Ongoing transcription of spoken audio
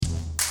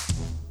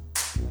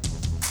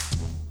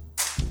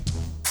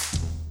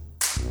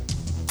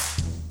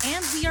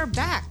we are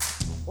back.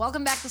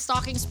 Welcome back to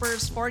Stalking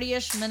Spurs,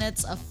 40-ish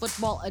minutes of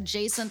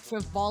football-adjacent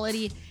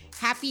frivolity.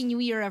 Happy New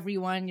Year,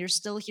 everyone. You're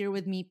still here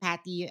with me,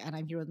 Patty, and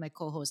I'm here with my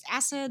co-host,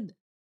 Acid.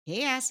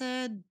 Hey,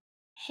 Acid.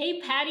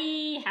 Hey,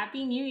 Patty.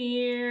 Happy New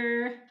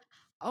Year.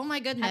 Oh my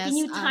Happy goodness.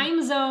 new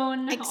time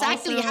zone.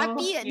 Exactly. Also,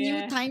 Happy new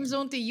yeah. time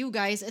zone to you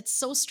guys. It's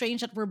so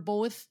strange that we're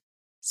both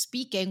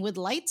speaking with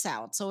lights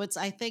out. So it's,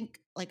 I think,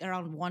 like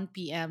around 1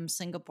 p.m.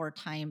 Singapore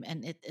time,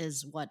 and it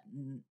is what?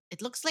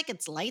 It looks like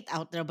it's light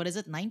out there, but is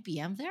it 9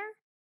 p.m. there?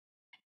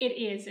 It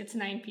is. It's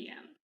 9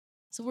 p.m.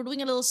 So we're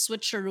doing a little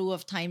switcheroo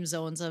of time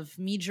zones of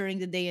me during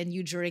the day and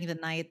you during the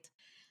night.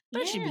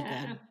 But it should be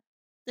Yeah. good.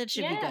 That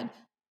should be Yeah. good.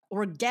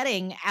 We're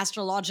getting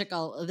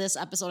astrological this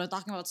episode and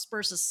talking about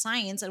Spurs'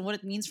 science and what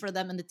it means for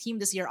them and the team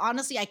this year.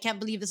 Honestly, I can't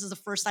believe this is the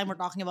first time we're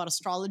talking about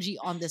astrology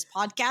on this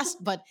podcast,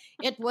 but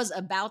it was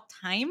about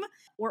time.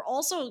 We're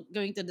also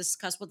going to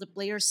discuss what the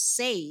players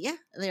say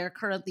they're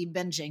currently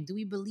binging. Do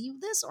we believe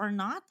this or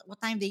not?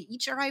 What time they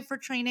each arrive for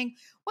training,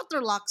 what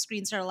their lock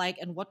screens are like,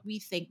 and what we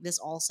think this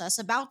all says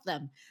about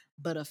them.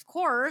 But of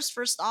course,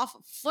 first off,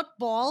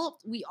 football.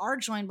 We are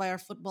joined by our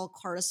football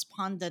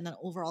correspondent and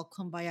overall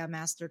kumbaya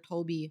master,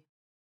 Toby.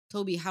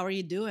 Toby, how are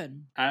you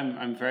doing?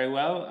 I'm very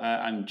well.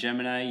 I'm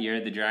Gemini.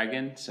 You're the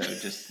dragon. So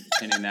just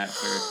pinning that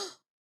for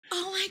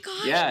Oh my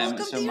gosh, yeah.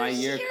 welcome So to your my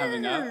year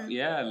coming up.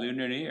 year. Yeah,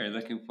 Lunar New Year.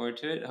 Looking forward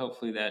to it.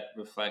 Hopefully that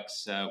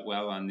reflects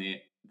well on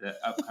the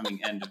upcoming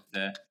end of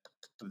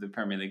the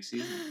Premier League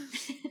season.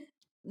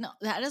 No,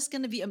 that is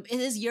going to be, it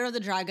is Year of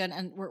the Dragon,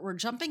 and we're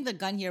jumping the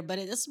gun here, but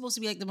it is supposed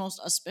to be like the most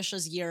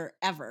auspicious year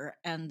ever.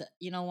 And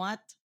you know what?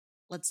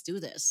 Let's do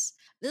this.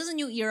 This is a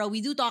new era.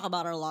 We do talk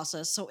about our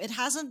losses. So it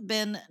hasn't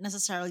been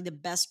necessarily the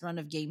best run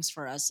of games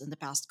for us in the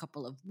past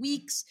couple of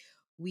weeks.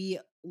 We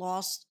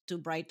lost to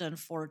Brighton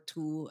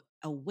 4-2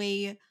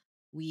 away.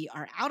 We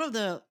are out of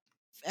the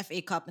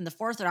FA Cup in the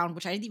fourth round,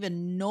 which I didn't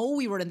even know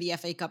we were in the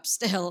FA Cup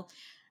still.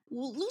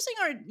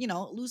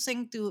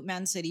 Losing to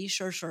Man City,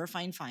 sure,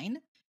 fine.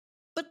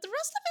 But the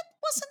rest of it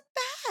wasn't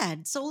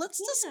bad. So let's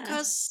Yeah.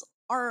 discuss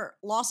our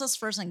losses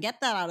first and get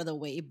that out of the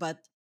way. But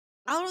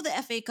out of the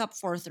FA Cup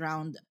fourth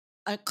round,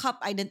 a cup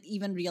I didn't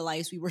even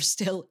realize we were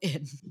still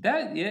in.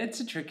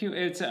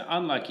 It's an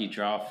unlucky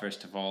draw,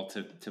 first of all,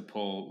 to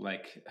pull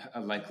like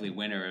a likely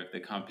winner of the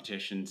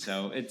competition.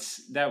 So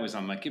that was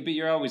unlucky. But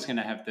you're always going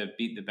to have to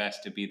beat the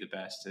best to be the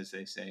best, as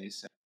they say.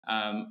 So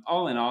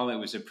all in all, it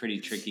was a pretty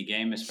tricky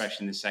game,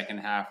 especially in the second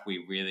half.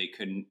 We really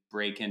couldn't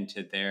break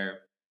into their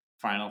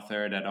final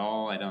third at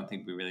all. I don't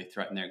think we really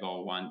threatened their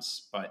goal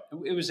once, but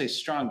it was a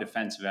strong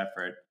defensive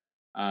effort.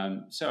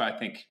 So I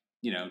think,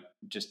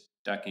 just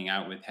ducking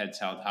out with heads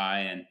held high,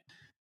 and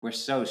we're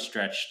so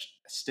stretched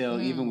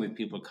still, even with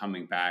people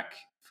coming back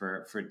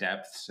for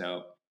depth.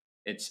 So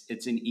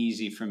it's an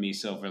easy for me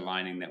silver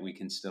lining that we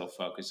can still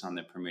focus on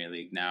the Premier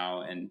League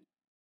now. And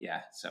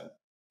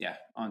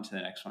on to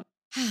the next one.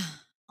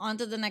 On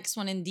to the next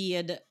one,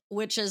 indeed,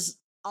 which is,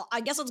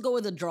 I guess let's go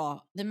with the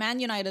draw. The Man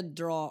United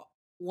draw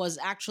was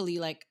actually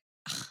like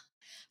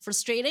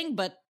frustrating,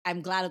 but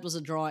I'm glad it was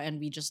a draw and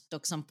we just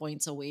took some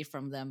points away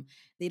from them.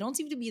 They don't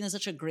seem to be in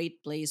such a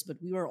great place, but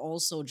we were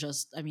also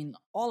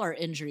all our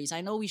injuries.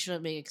 I know we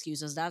shouldn't make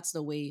excuses. That's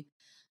the way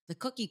the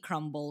cookie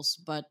crumbles,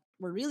 but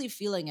we're really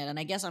feeling it. And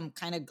I guess I'm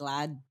kind of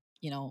glad,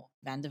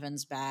 Van de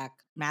Ven's back,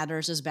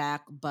 Matters is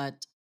back,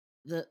 but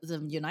the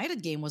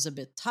United game was a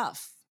bit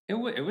tough.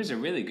 It was a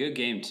really good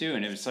game too,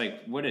 and it was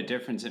like what a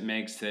difference it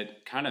makes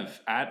that kind of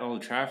at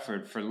Old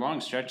Trafford for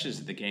long stretches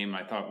of the game.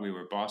 I thought we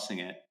were bossing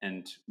it,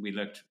 and we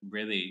looked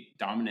really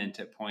dominant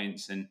at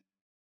points. And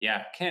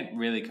yeah, can't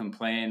really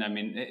complain. I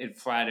mean, it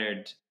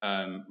flattered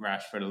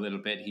Rashford a little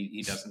bit.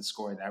 He doesn't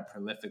score that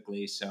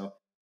prolifically, so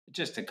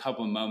just a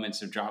couple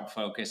moments of drop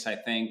focus. I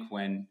think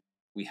when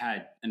we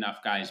had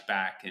enough guys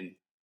back and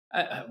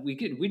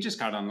we just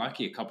got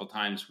unlucky a couple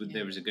times.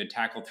 There was a good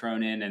tackle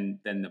thrown in, and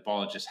then the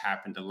ball just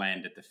happened to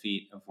land at the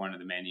feet of one of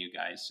the Man U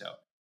guys. So,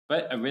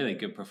 but a really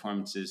good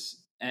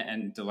performances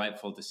and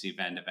delightful to see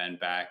Van de Ven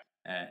back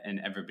and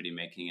everybody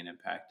making an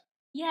impact.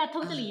 Yeah,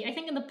 totally. I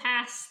think in the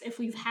past, if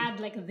we've had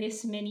like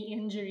this many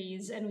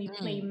injuries and we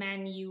play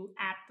Man U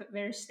at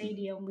their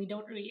stadium, we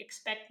don't really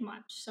expect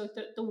much. So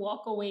to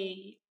walk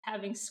away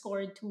having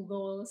scored 2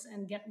 goals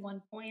and get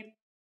 1 point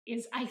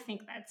I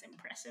think that's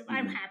impressive.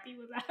 I'm happy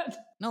with that.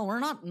 No, we're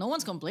not. No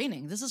one's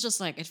complaining. This is just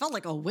like, it felt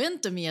like a win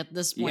to me at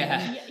this point.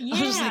 Yeah. Yeah.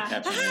 I was like,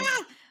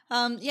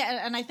 Definitely.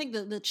 and I think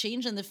the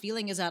change in the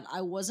feeling is that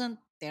I wasn't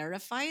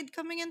terrified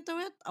coming into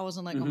it. I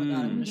wasn't like, oh my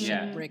God, I'm going to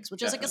shit bricks,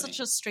 which is like such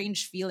a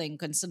strange feeling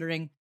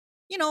considering,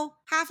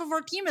 half of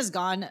our team is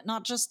gone,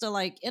 not just the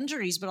like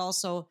injuries, but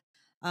also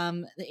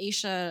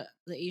the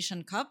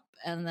Asian Cup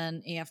and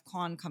then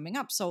AFCON coming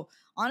up. So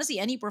honestly,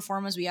 any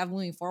performance we have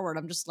moving forward,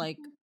 I'm just like,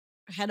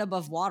 head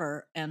above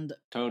water, and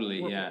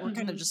Totally, we're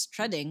kind of just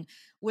treading,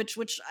 which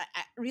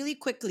really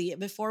quickly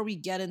before we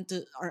get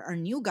into our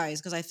new guys,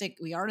 because I think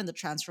we are in the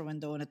transfer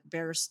window and it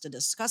bears to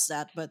discuss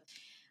that. But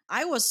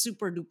I was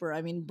super duper.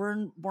 I mean,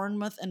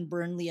 Bournemouth and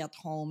Burnley at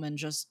home, and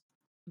just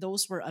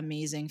those were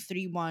amazing.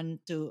 3-1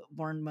 to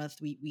Bournemouth.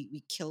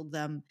 We killed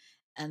them,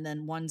 and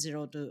then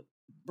 1-0 to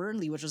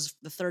Burnley, which was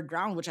the third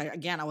round, which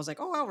I was like,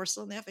 oh wow, we're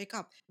still in the FA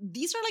Cup.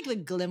 These are like the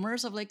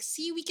glimmers of like,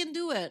 see, we can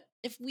do it.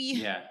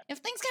 Yeah. If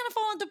things kind of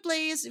fall into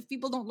place, if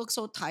people don't look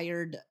so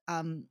tired,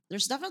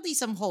 there's definitely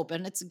some hope.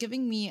 And it's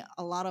giving me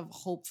a lot of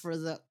hope for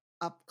the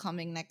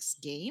upcoming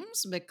next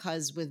games,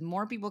 because with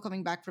more people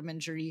coming back from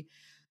injury,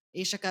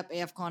 Asia Cup,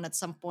 AFCON, at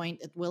some point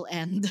it will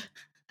end.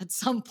 At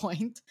some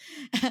point.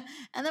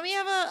 And then we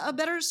have a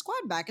better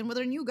squad back. And with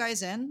our new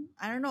guys in,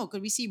 I don't know,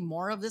 could we see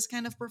more of this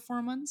kind of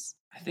performance?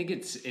 I think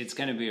it's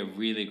going to be a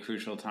really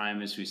crucial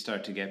time as we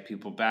start to get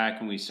people back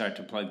and we start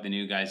to plug the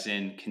new guys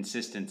in.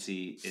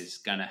 Consistency is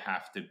going to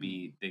have to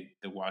be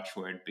the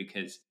watchword,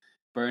 because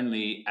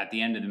Burnley at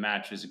the end of the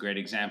match was a great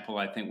example.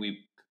 I think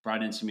we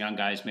brought in some young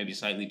guys maybe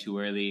slightly too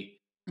early.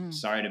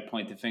 Sorry to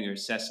point the finger at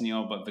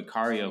Sessegnon, but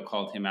Vicario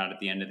called him out at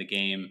the end of the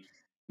game,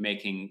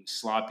 making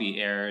sloppy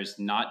errors,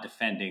 not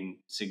defending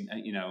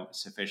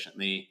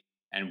sufficiently,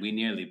 and we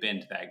nearly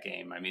binned that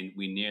game. I mean,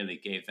 we nearly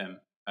gave them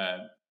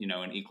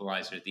an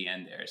equalizer at the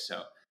end there.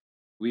 So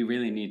we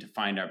really need to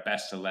find our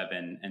best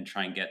 11 and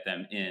try and get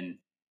them in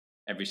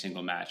every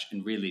single match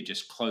and really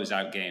just close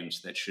out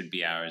games that should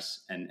be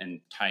ours,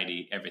 and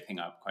tidy everything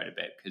up quite a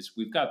bit, because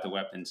we've got the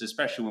weapons,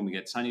 especially when we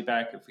get Sonny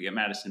back, if we get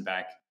Madison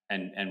back,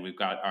 and we've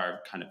got our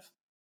kind of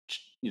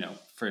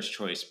first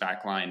choice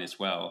back line as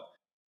well.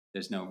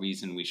 There's no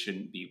reason we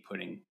shouldn't be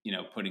putting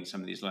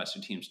some of these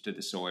lesser teams to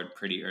the sword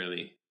pretty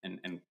early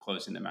and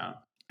closing them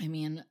out. I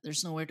mean,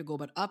 there's nowhere to go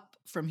but up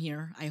from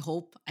here. I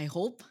hope.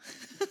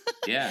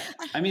 Yeah.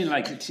 I mean,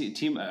 like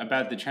team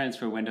about the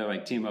transfer window,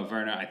 like Timo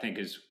Werner, I think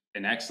is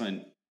an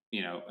excellent,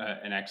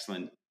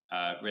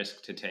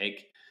 risk to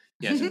take.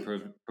 He hasn't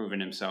proven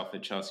himself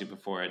at Chelsea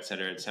before, et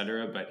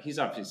cetera, but he's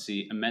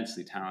obviously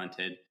immensely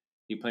talented.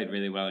 He played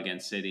really well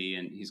against City,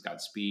 and he's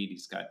got speed.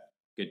 He's got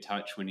good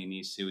touch when he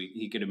needs to.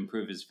 He could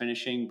improve his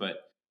finishing, but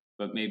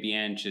maybe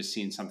Ange has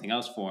seen something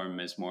else for him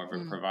as more of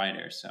a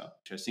provider. So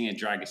interesting. And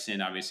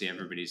Dragusin, obviously,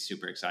 everybody's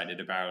super excited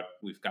about.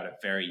 We've got a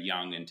very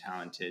young and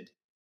talented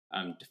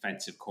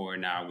defensive core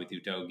now with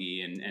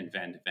Udogi and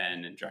Van de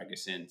Ven and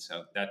Dragusin.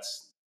 So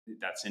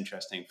that's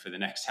interesting for the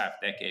next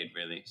half decade,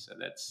 really. So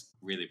that's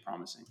really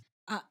promising.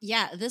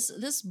 Yeah,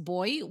 this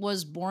boy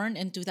was born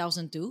in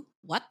 2002.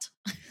 What?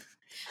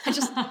 I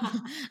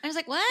was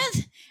like, what?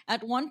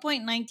 At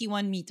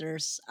 1.91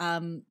 meters.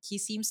 He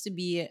seems to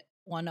be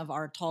one of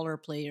our taller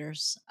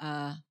players.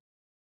 And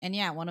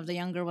yeah, one of the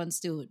younger ones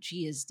too.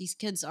 Geez, these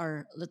kids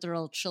are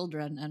literal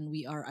children, and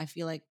we are, I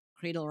feel like,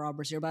 cradle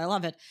robbers here. But I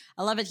love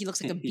it. He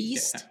looks like a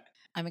beast. Yeah.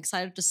 I'm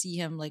excited to see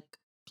him like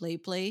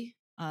play.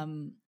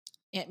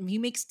 He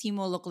makes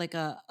Timo look like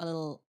a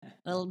little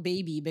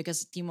baby,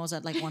 because Timo's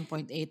at like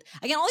 1.8.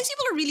 Again, all these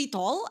people are really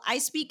tall. I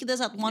speak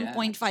this at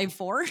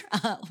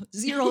 1.54.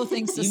 Zero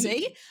things to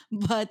say,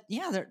 but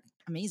yeah, they're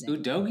amazing.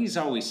 Udogi's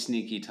always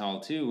sneaky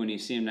tall too. When you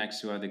see him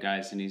next to other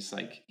guys, and he's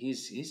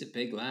a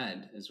big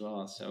lad as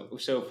well. So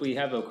if we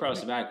have across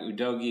the back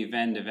Udogi,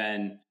 Van de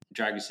Ven,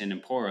 Dragusin,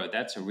 and Poro,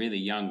 that's a really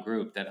young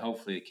group that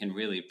hopefully can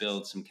really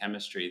build some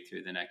chemistry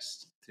through the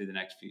next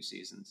few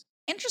seasons.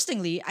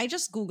 Interestingly, I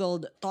just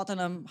Googled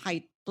Tottenham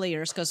height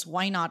players, because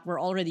why not?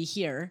 We're already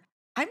here.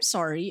 I'm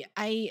sorry,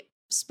 I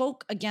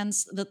spoke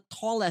against the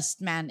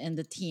tallest man in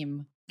the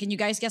team. Can you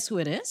guys guess who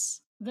it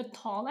is? The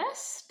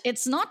tallest?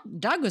 It's not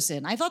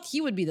Dragusin. I thought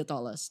he would be the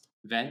tallest.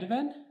 Van de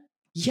Ven?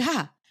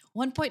 Yeah,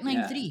 1.93.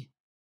 Yeah.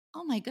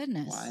 Oh my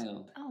goodness.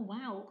 Wild. Oh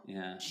wow.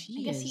 Yeah. Jeez.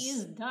 I guess he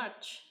is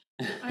Dutch.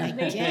 I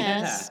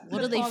guess.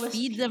 What do they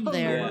feed them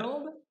there?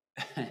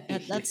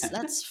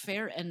 That's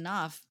fair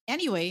enough.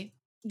 Anyway,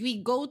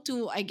 we go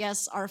to, I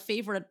guess, our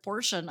favorite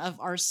portion of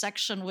our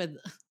section with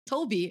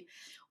Toby.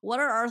 What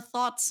are our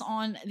thoughts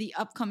on the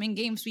upcoming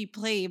games? We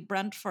play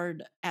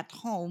Brentford at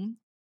home,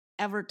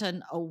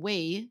 Everton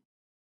away,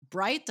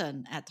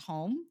 Brighton at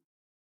home,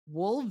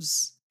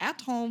 Wolves at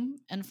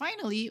home, and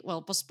finally,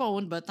 well,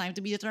 postponed, but time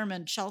to be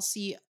determined,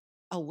 Chelsea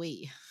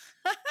away.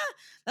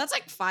 That's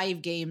like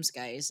 5 games,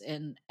 guys,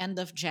 in end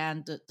of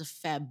Jan to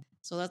Feb.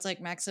 So that's like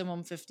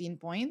maximum 15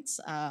 points.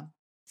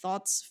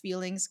 Thoughts,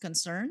 feelings,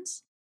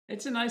 concerns?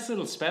 It's a nice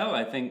little spell.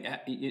 I think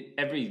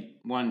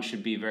everyone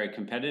should be very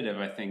competitive.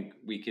 I think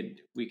we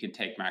could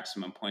take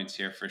maximum points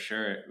here for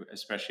sure,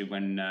 especially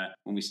when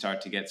we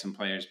start to get some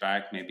players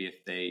back. Maybe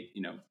if they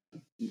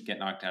get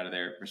knocked out of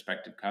their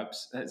respective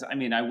cups. I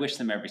mean, I wish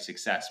them every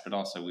success, but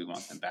also we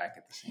want them back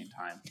at the same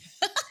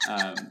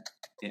time.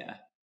 Yeah,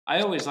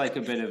 I always like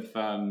a bit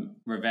of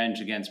revenge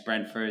against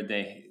Brentford.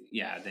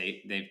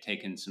 They've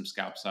taken some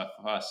scalps off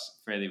of us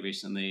fairly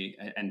recently,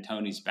 and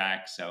Tony's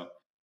back, so.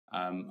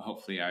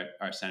 Hopefully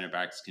our center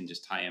backs can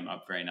just tie him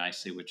up very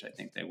nicely, which I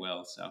think they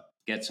will. So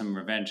get some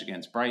revenge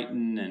against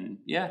Brighton, and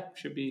yeah,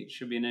 should be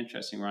an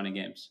interesting run of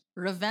games.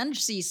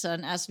 Revenge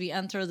season as we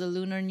enter the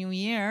Lunar New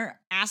Year.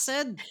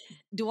 Acid,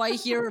 Do I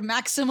hear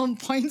maximum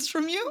points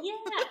from you?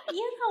 Yeah,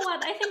 you know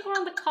what? I think we're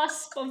on the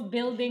cusp of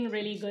building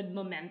really good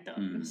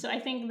momentum. So I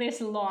think this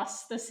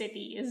loss to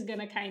City is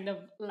gonna kind of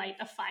light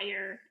a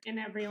fire in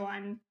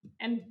everyone,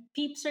 and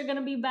peeps are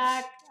gonna be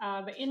back.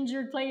 The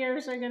injured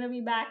players are gonna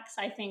be back.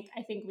 So I think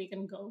we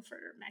can go for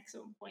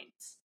maximum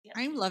points. Get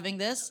I'm through loving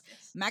this. out of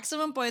this.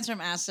 Maximum points from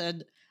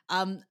Acid.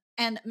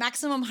 And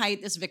maximum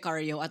height is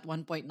Vicario at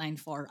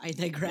 1.94. I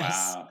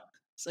digress. Wow.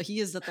 So he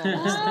is the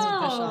tallest. That's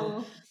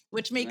official, Oh,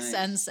 which makes Nice.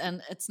 sense.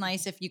 And it's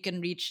nice if you can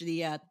reach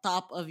the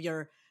top of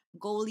your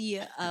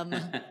goalie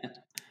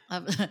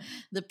of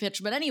the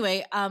pitch. But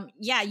anyway,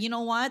 yeah, you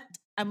know what?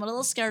 I'm a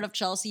little scared of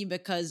Chelsea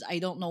because I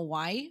don't know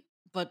why.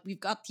 But we've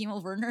got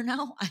Timo Werner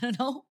now. I don't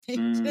know.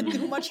 Maybe we can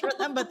do much for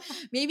them, but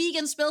maybe he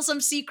can spill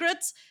some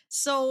secrets.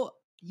 So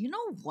you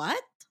know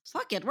what?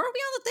 Fuck it. Where are we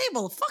on the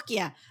table? Fuck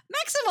yeah.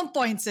 Maximum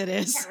points it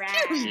is. Here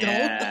we go.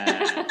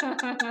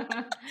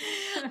 Yeah.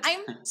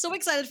 I'm so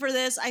excited for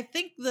this. I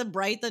think the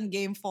Brighton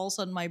game falls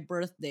on my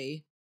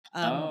birthday.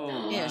 Oh,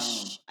 wow.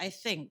 Ish. I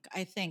think.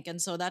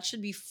 And so that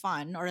should be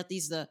fun, or at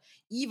least the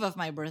eve of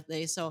my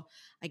birthday. So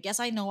I guess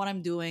I know what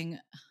I'm doing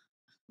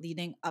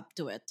leading up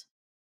to it.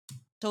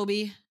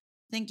 Toby,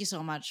 thank you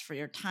so much for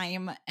your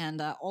time and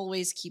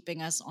always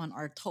keeping us on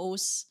our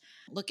toes.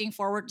 Looking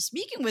forward to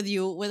speaking with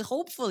you with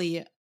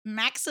hopefully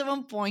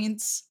maximum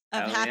points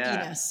of Hell yeah.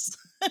 happiness.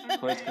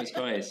 Cois, cois,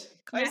 cois.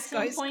 Cois,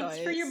 maximum cois, points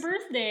for your cois.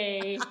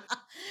 birthday.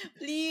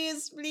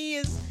 Please,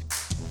 please.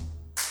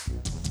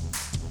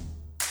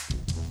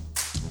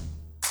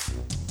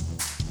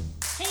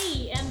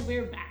 Hey, and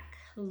we're back.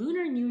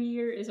 Lunar New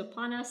Year is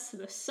upon us.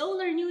 The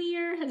Solar New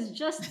Year has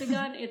just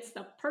begun. It's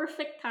the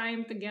perfect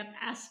time to get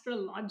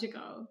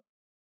astrological.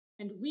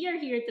 And we are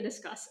here to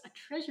discuss a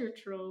treasure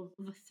trove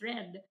of a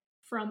thread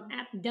from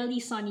at Deli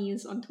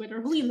Sunnies on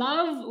Twitter, who we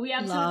love. We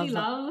absolutely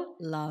Love,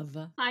 love.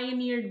 love.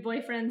 Pioneered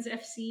Boyfriends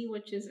FC,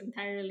 which is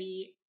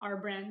entirely our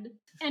brand.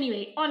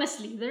 Anyway,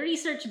 honestly, the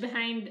research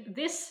behind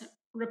this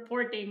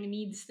reporting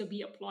needs to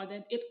be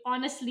applauded. It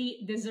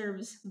honestly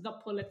deserves the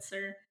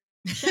Pulitzer.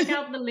 Check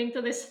out the link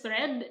to this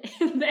thread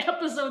in the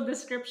episode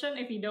description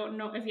if you don't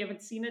know, if you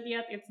haven't seen it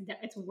yet.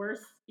 It's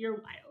worth your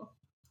while.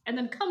 And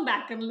then come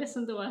back and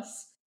listen to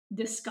us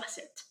discuss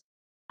it.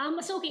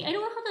 So okay, I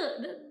don't know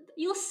how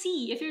you'll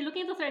see if you're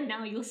looking at the thread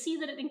now. You'll see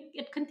that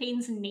it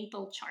contains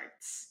natal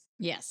charts.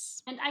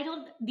 Yes. And I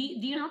don't. Do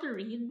you know how to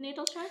read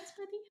natal charts,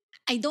 Betty?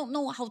 I don't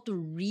know how to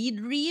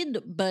read,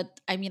 but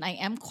I mean, I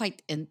am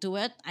quite into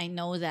it. I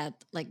know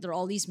that like there are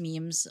all these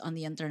memes on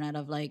the internet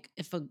of like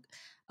if a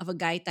of a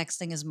guy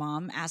texting his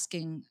mom,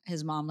 asking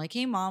his mom like,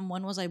 "Hey mom,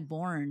 when was I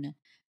born?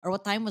 Or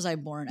what time was I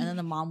born?" And then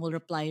the mom will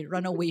reply,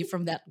 "Run away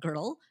from that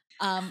girl."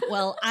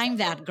 Well, I'm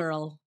that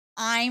girl.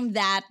 I'm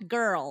that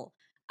girl.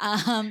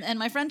 And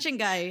my French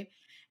guy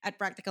at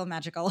Practical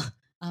Magical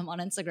on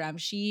Instagram,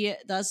 she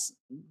does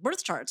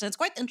birth charts, and it's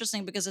quite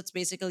interesting because it's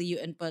basically you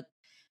input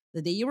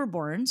the day you were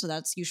born. So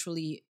that's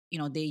usually,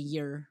 day,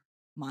 year,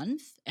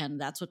 month. And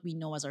that's what we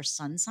know as our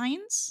sun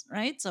signs,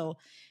 right? So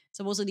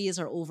supposedly is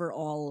our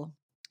overall,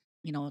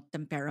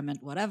 temperament,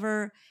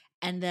 whatever.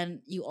 And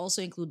then you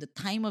also include the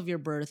time of your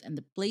birth and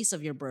the place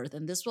of your birth.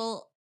 And this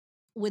will,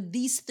 with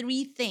these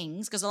three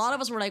things, because a lot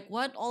of us were like,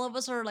 what? All of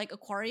us are like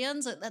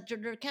Aquarians? That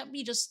there can't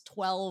be just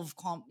 12,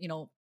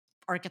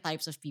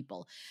 archetypes of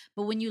people.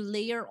 But when you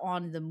layer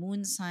on the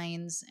moon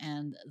signs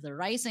and the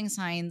rising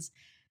signs,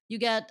 you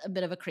get a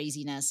bit of a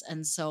craziness.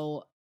 And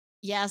so,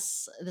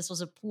 yes, this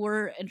was a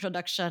poor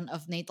introduction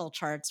of natal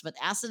charts, but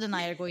Acid and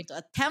I are going to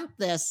attempt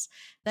this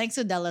thanks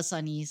to Della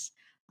Sunnies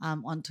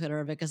on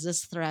Twitter because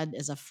this thread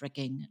is a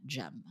freaking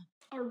gem.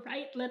 All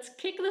right, let's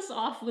kick this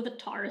off with the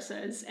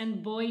Tauruses,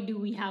 and boy, do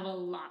we have a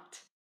lot.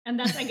 And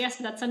I guess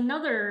that's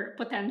another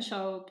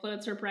potential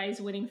Pulitzer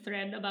Prize winning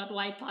thread about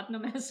why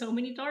Tottenham has so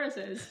many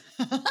Tauruses.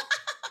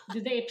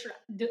 Do they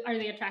are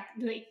they attract?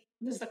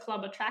 Does the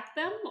club attract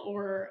them,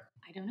 or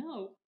I don't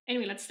know.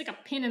 Anyway, let's stick a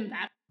pin in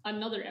that.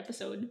 Another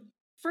episode.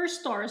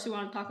 First Taurus we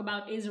want to talk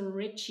about is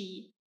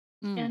Richie,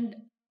 and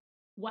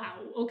wow.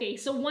 Okay,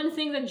 so one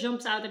thing that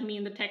jumps out at me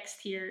in the text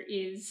here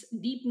is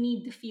deep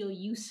need to feel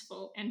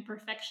useful and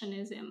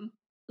perfectionism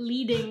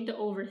leading to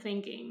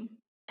overthinking.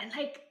 And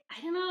like,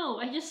 I don't know,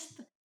 I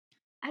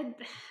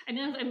I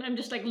don't know, I'm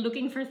just like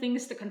looking for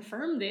things to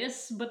confirm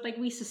this, but like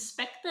we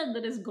suspected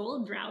that his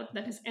goal drought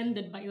that has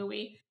ended, by the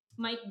way,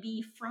 might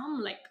be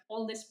from like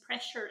all this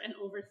pressure and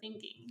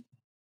overthinking.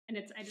 And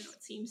I don't know,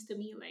 it seems to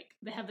me like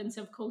the heavens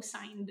have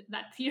co-signed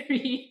that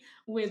theory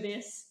with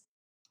this.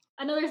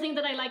 Another thing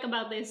that I like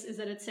about this is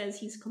that it says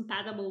he's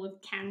compatible with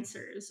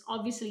cancers.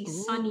 Obviously,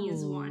 Sunny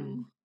is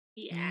one. Ooh.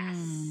 Yes.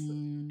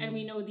 And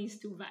we Mm. know these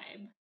two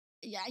vibe.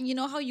 Yeah, you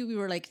know how we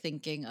were like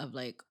thinking of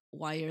like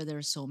why are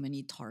there so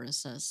many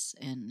Tauruses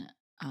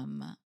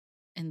um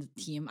in the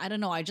team? I don't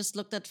know. I just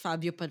looked at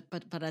Fabio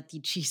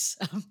Paratici's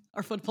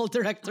our football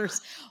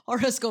director's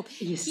horoscope.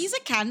 He's Yes. a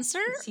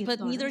Cancer, Is he a but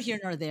neither here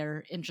Taurus? nor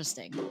there.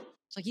 Interesting.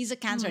 So he's a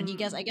Cancer, and he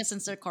gets, I Hmm. guess,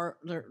 since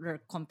they're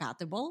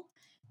compatible,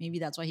 maybe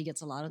that's why he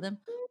gets a lot of them.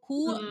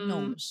 Who Hmm.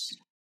 knows?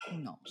 Who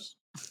knows?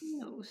 Who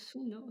knows?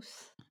 Who knows?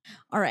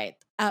 All right.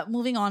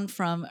 Moving on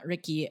from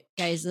Ricky,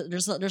 guys.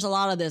 There's a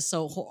lot of this,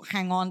 so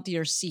hang on to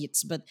your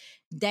seats. But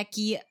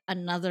Deki,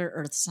 another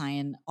Earth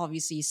sign,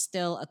 obviously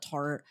still a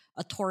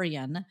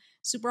Taurian,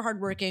 super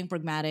hardworking,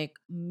 pragmatic,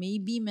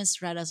 maybe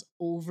misread as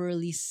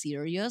overly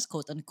serious,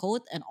 quote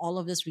unquote. And all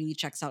of this really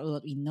checks out with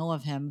what we know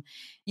of him.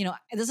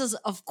 This is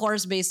of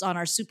course based on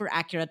our super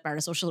accurate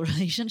parasocial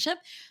relationship,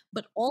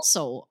 but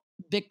also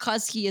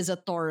because he is a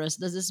Taurus,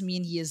 does this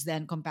mean he is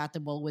then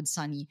compatible with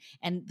Sunny?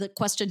 And the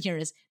question here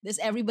is: does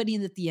everybody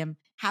in the team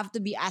have to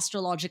be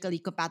astrologically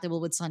compatible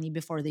with Sunny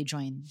before they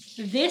join?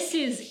 This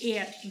is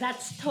it.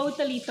 That's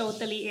totally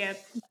it.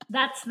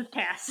 That's the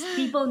test.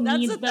 People That's a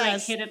need to like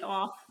test. hit it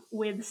off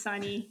with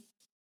Sunny.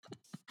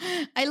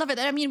 I love it.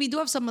 I mean, we do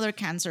have some other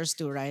cancers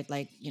too, right?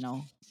 Like,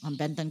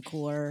 Benton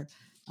Core,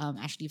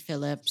 Ashley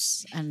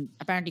Phillips, and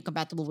apparently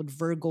compatible with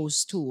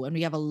Virgos too. And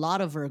we have a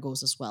lot of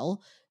Virgos as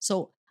well.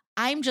 So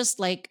I'm just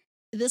like,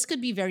 this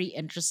could be very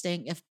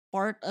interesting if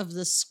part of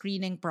the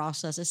screening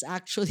process is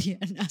actually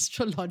an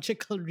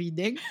astrological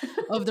reading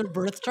of their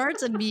birth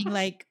charts and being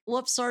like,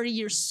 whoops, sorry,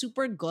 you're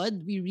super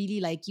good. We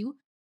really like you,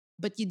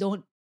 but you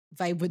don't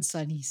vibe with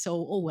Sunny. So,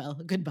 oh well,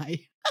 goodbye.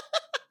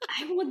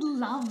 I would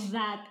love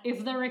that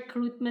if the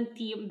recruitment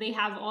team they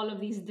have all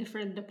of these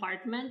different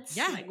departments.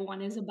 Yeah. Like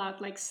one is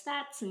about like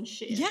stats and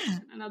shit, Yeah.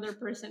 and another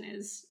person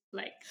is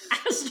like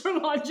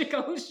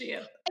astrological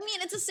shit. I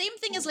mean, it's the same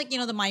thing as like,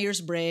 the Myers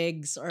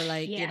Briggs or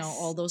like,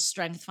 all Yes, those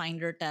strength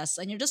finder tests.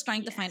 And you're just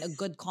trying to find a yes,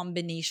 good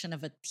combination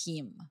of a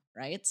team,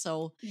 right?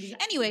 So,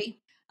 anyway,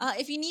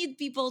 exactly. if you need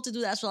people to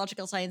do the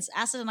astrological science,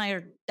 Acid and I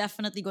are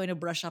definitely going to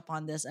brush up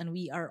on this and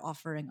we are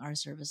offering our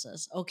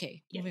services.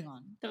 Okay, Yep, moving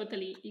on.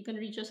 totally. You can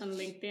reach us on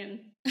LinkedIn.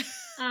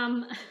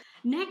 Um,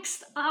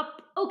 next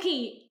up,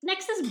 okay,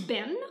 next is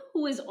Ben,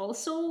 who is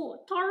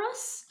also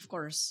Taurus. Of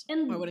course. Why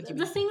And wouldn't you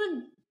the be? thing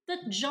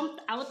that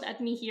jumped out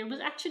at me here was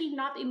actually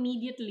not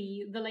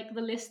immediately the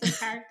list of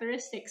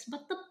characteristics,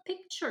 but the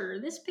picture.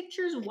 This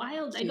picture is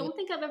wild. I Cute. don't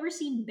think I've ever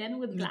seen Ben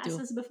with Me too.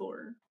 glasses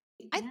before.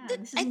 I, Yeah, th-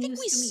 this is I think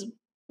news to me.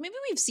 maybe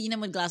we've seen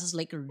him with glasses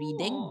like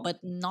reading, Oh. but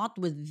not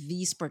with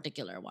these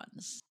particular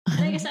ones.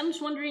 And I guess I'm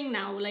just wondering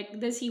now, like,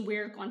 does he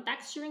wear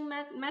contacts during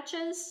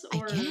matches, I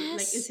or like,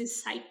 is guess.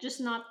 his sight just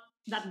not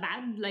that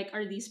bad? Like,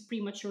 are these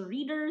premature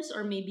readers,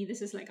 or maybe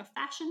this is like a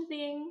fashion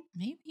thing?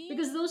 Maybe.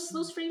 Because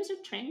those frames are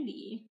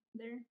trendy.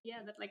 They're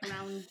that like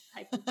round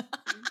type of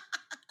frame.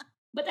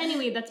 But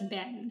anyway, that's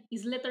Ben.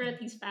 He's literate.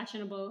 He's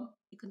fashionable.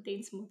 He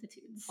contains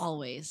multitudes.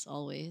 Always,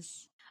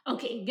 always.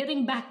 Okay,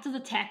 getting back to the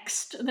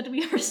text that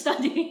we are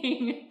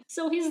studying.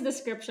 So his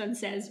description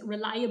says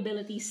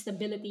reliability,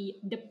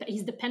 stability,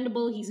 he's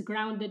dependable, he's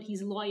grounded,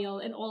 he's loyal,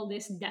 and all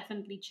this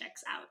definitely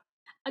checks out.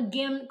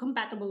 Again,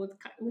 compatible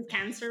with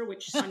Cancer,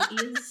 which Sun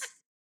is.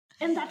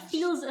 And that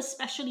feels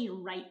especially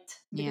right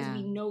because Yeah.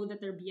 we know that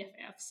they're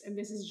BFFs, and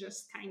this is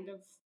just kind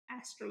of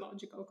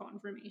astrological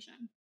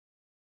confirmation.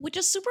 Which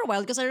is super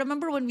wild because I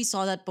remember when we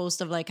saw that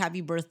post of like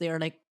happy birthday or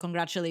like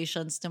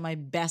congratulations to my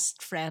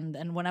best friend.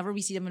 And whenever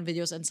we see them in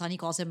videos and Sunny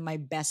calls him my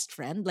best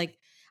friend, like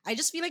I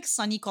just feel like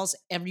Sunny calls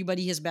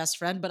everybody his best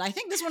friend, but I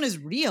think this one is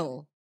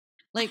real.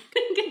 I Like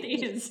think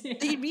it is. they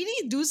Yeah.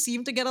 really do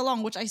seem to get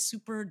along, which I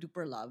super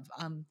duper love.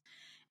 And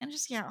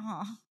just yeah,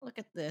 look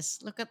at this.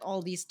 Look at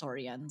all these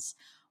Taurians.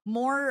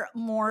 More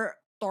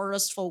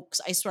Taurus folks.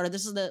 I swear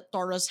this is the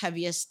Taurus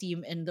heaviest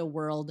team in the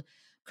world.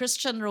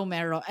 Christian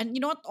Romero. And you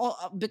know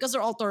what? Because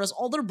they're all Taurus,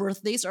 all their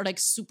birthdays are like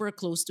super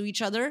close to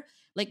each other.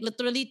 Like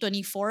literally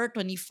 24,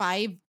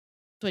 25,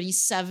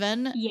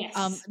 27.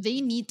 Yes, They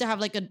need to have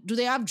like do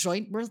they have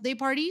joint birthday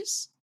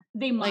parties?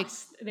 they Like,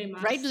 must. They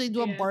right? Do must. they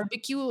do a Yeah.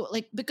 barbecue?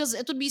 Like, because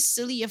it would be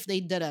silly if they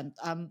didn't.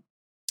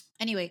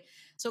 Anyway,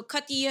 so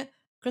Kati,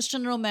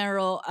 Christian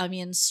Romero, I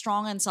mean,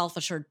 strong and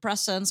self-assured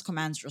presence,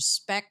 commands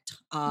respect.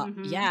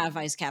 Mm-hmm. Yeah,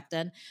 vice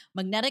captain.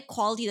 Magnetic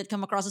quality that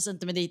come across as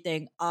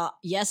intimidating.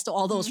 Yes to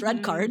all those red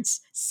Mm-hmm.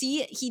 cards.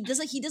 See, he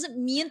doesn't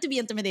mean to be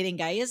intimidating,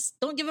 guys.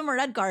 Don't give him a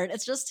red card.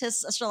 It's just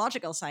his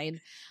astrological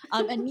sign.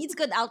 And needs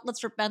good outlets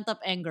for pent-up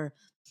anger.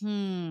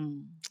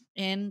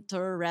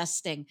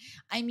 Interesting.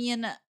 I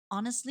mean,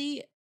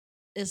 honestly,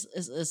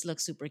 is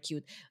looks super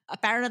cute.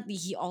 Apparently,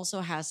 he also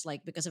has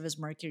like because of his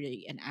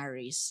Mercury in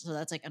Aries, so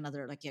that's like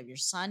another like you have your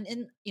sun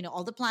in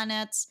all the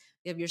planets.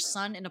 You have your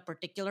sun in a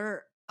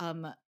particular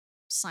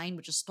sign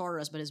which is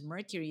Taurus, but his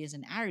Mercury is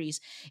in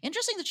Aries.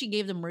 Interesting that she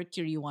gave the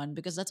Mercury one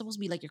because that's supposed to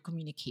be like your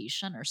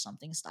communication or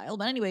something style.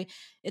 But anyway,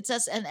 it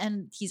says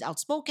and he's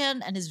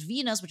outspoken, and his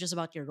Venus, which is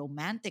about your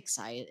romantic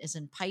side, is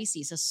in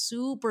Pisces, a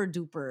super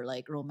duper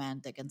like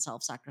romantic and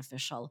self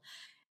sacrificial.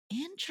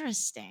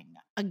 Interesting.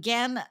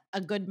 Again, a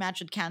good match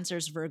with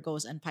Cancers,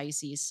 Virgos, and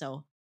Pisces.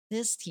 So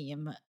this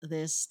team,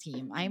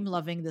 I'm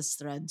loving this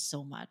thread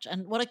so much.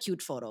 And what a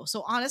cute photo.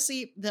 So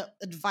honestly, the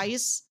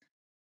advice,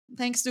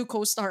 thanks to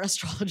CoStar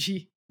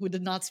Astrology, who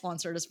did not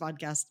sponsor this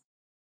podcast,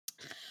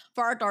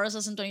 for our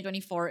Tauruses in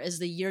 2024 is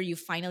the year you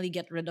finally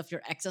get rid of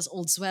your ex's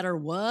old sweater.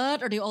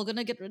 What? Are they all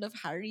gonna get rid of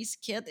Harry's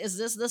kit? Is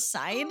this the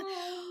sign?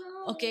 Oh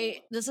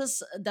Okay, this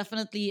is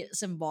definitely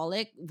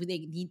symbolic.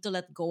 They need to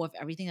let go of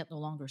everything that no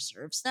longer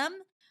serves them.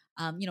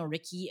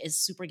 Ricky is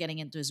super getting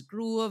into his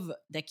groove.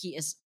 Deki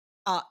is,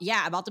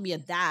 yeah, about to be a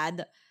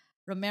dad.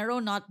 Romero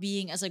not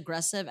being as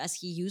aggressive as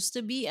he used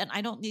to be, and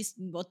I don't know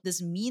what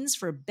this means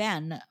for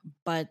Ben,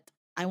 but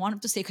I want him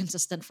to stay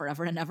consistent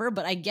forever and ever.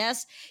 But I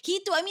guess he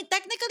too. I mean,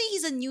 technically,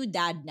 he's a new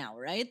dad now,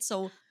 right?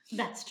 So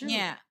That's true.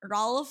 yeah,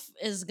 Rolf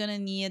is gonna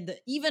need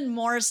even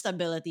more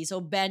stability.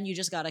 So Ben, you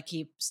just gotta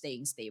keep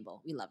staying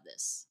stable. We love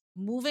this.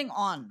 Moving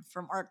on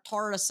from our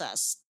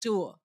Tauruses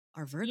to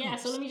our Yeah,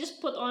 so Virgos. let me just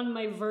put on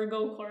my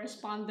Virgo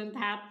correspondent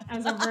hat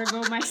as a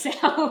Virgo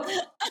myself.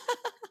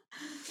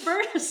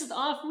 First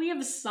off, we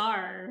have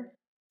Sar.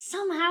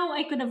 Somehow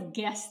I could have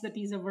guessed that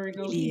he's a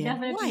Virgo. He Really?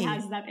 definitely Why?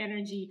 has that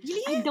energy. I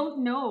Really?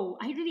 don't know.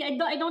 I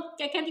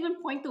can't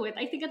even point to it.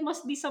 I think it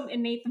must be some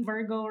innate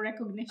Virgo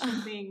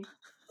recognition thing.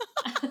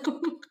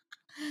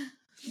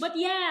 But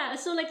yeah,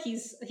 so like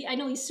I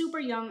know he's super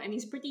young and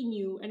he's pretty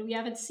new and we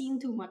haven't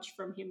seen too much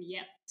from him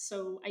yet.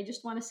 So I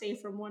just want to say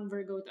from one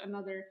Virgo to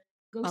another,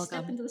 go step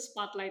Welcome. into the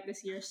spotlight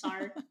this year,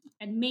 Sar,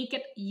 and make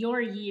it your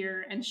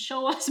year and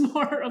show us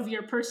more of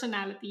your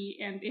personality.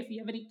 And if you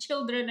have any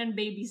children and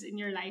babies in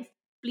your life,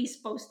 please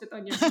post it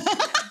on your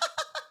Instagram.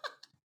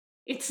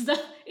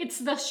 It's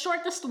the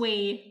shortest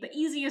way, the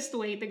easiest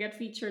way to get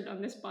featured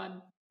on this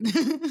pod.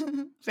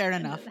 Fair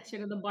And enough.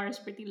 the bar is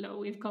pretty low.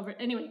 We've covered.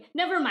 Anyway,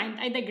 never mind.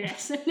 I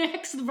digress.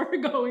 Next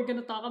Virgo we're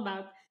gonna talk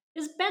about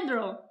is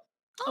Pedro.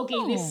 Okay,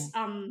 this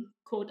Oh.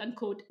 quote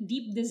unquote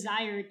deep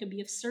desire to be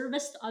of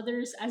service to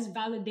others as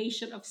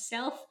validation of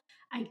self.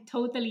 I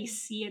totally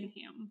see in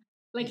him.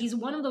 Like Yeah. he's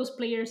one of those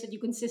players that you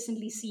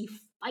consistently see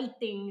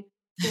fighting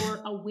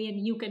for a win.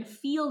 You can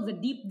feel the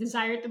deep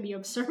desire to be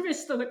of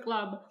service to the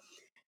club.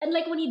 And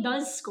like when he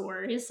does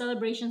score, his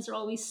celebrations are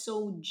always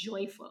so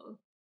joyful.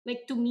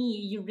 Like to me,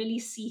 you really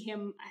see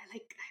him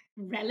like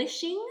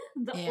relishing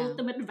the Yeah.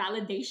 ultimate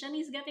validation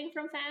he's getting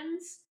from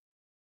fans.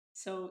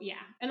 So yeah,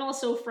 and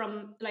also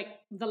from like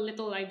the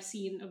little I've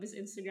seen of his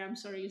Instagram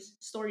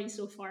stories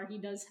so far, he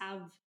does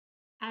have,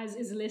 as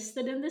is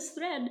listed in this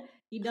thread,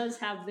 he does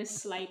have this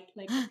slight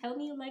like tell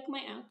me you like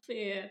my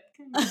outfit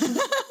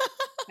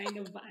kind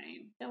of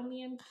vibe. Tell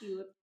me I'm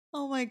cute.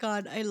 Oh my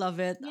god, I love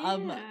it.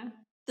 Yeah.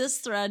 This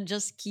thread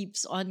just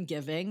keeps on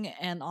giving,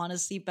 and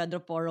honestly, Pedro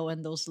Poro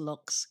and those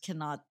looks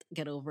cannot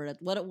get over it.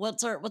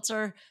 What's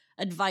our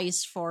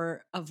advice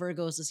for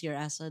Virgos this year,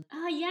 Acid?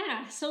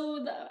 Yeah.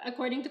 So,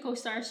 according to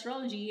CoStar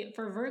Astrology,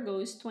 for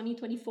Virgos,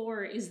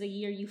 2024 is the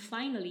year you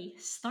finally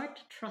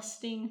start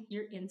trusting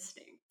your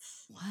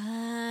instincts.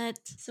 What?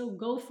 So,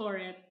 go for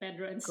it,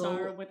 Pedro and Go,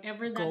 Star,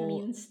 whatever that go,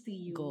 means to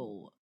you.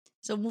 go.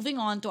 So moving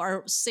on to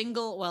our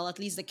single, well, at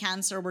least the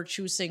Cancer we're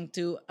choosing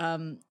to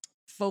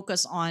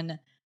focus on,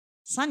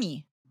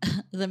 Sunny,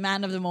 the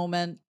man of the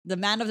moment, the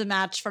man of the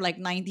match for like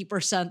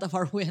 90% of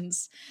our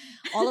wins.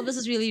 All of this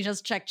is really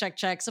just check, check,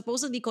 check.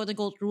 Supposedly, quote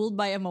unquote, ruled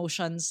by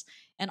emotions.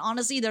 And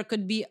honestly, there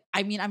could be,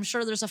 I mean, I'm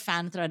sure there's a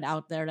fan thread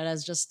out there that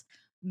has just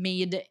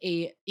made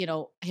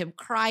him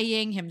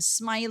crying, him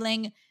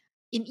smiling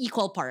in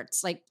equal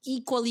parts, like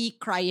equally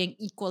crying,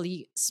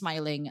 equally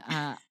smiling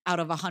out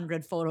of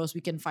 100 photos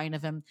we can find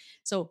of him.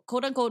 So,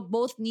 quote unquote,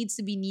 both needs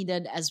to be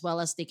needed as well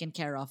as taken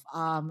care of.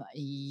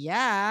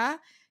 Yeah,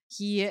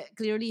 he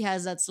clearly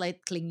has that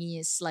slight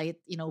clingy, slight,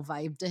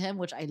 vibe to him,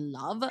 which I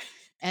love.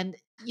 And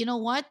you know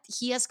what?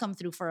 He has come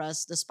through for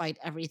us despite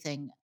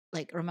everything.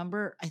 Like,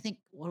 remember, I think,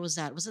 what was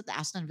that? Was it the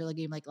Aston Villa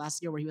game like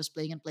last year where he was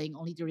playing and playing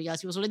only to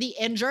realize he was already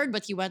injured,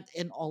 but he went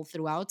in all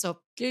throughout. So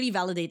clearly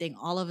validating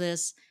all of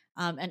this.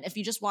 And if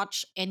you just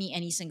watch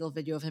any single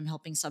video of him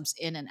helping subs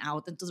in and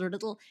out into their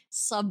little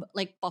sub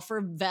like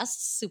puffer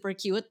vests, super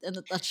cute in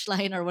the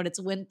touchline, or when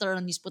it's winter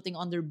and he's putting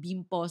on their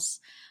bimpos.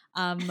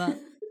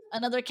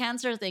 Another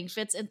Cancer thing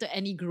fits into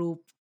any group.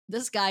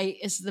 This guy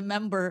is the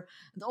member,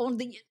 the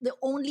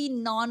only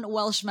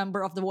non-Welsh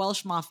member of the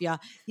Welsh Mafia.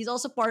 He's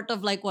also part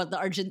of like what the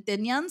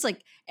Argentinians.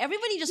 Like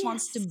everybody just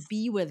wants to Yes.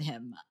 be with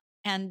him.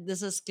 And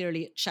this is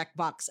clearly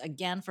checkbox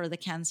again for the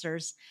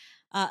Cancers.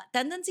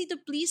 Tendency to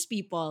please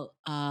people.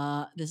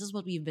 This is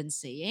what we've been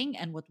saying,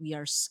 and what we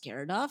are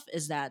scared of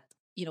is that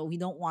we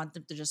don't want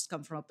them to just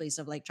come from a place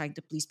of like trying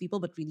to please people,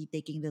 but really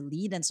taking the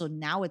lead. And so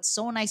now it's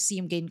so nice to see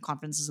him gain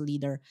confidence as a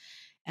leader,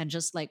 and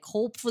just like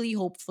hopefully,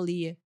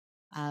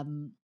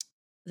 um,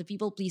 the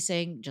people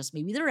pleasing, just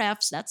maybe the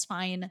refs, that's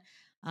fine.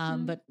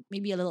 Mm. But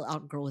maybe a little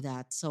outgrow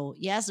that. So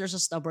yes, there's a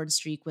stubborn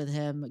streak with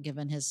him,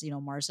 given his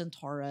Mars and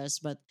Taurus,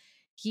 but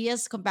he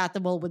is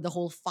compatible with the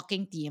whole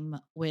fucking team,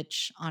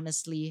 which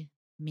honestly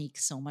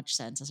makes so much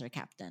sense as our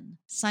captain.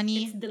 It's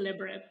Sunny,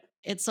 deliberate.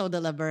 it's so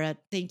deliberate.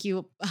 Thank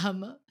you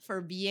for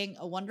being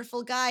a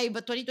wonderful guy.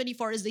 But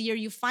 2024 is the year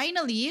you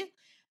finally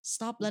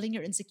stop letting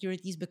your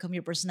insecurities become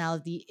your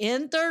personality.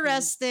 Mm.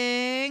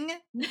 Interesting.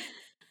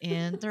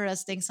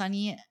 Interesting,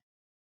 Sunny.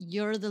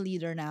 You're the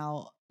leader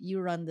now. You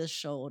run this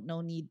show.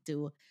 No need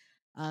to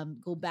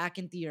go back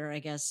into your, I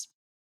guess,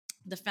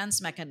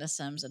 defense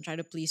mechanisms and try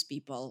to please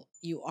people.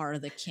 You are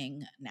the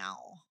king now.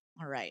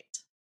 All right.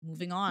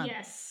 Moving on.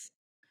 Yes.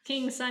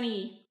 King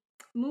Sunny.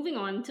 Moving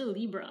on to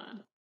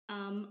Libra.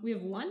 We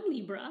have one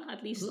Libra,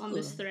 at least on Ooh.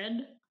 this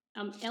thread,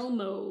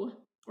 Elmo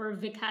or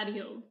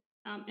Vicario.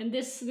 And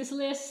this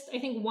list, I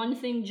think one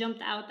thing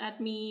jumped out at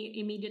me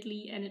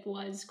immediately, and it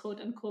was quote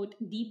unquote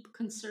deep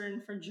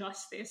concern for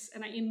justice.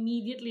 And I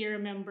immediately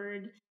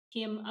remembered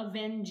him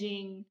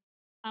avenging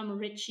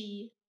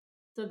Richie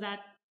to that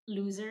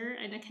loser,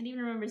 and I can't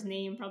even remember his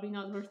name, probably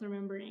not worth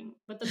remembering,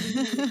 but the loser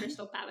in the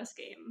Crystal Palace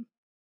game.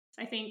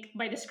 I think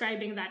by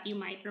describing that, you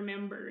might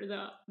remember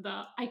the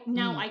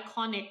now Mm.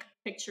 iconic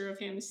picture of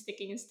him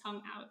sticking his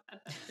tongue out at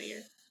that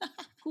player,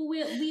 who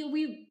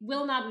we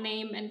will not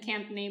name and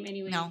can't name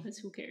anyway No. because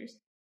who cares?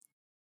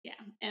 Yeah,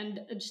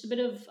 and just a bit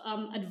of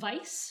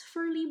advice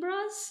for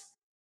Libras,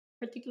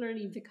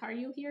 particularly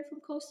Vicario here from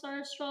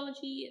CoStar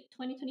Astrology.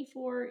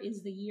 2024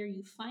 is the year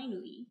you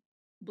finally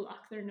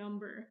block their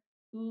number.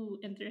 Ooh,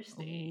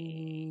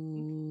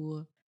 interesting.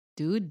 Oh,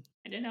 dude,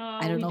 I don't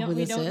I know. don't We know who don't.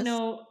 We this don't is.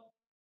 know. I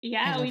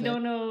Yeah, we love it.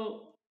 don't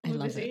know I who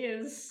love this it.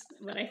 is,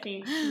 but I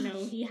think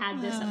he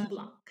had this Uh,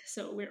 unblocked,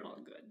 so we're all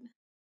good.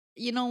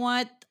 you know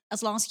what?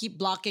 As long as you keep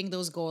blocking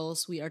those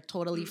goals, we are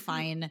totally Hmm.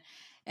 fine.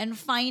 And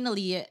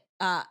finally,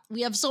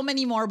 we have so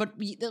many more, but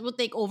that would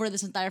take over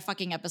this entire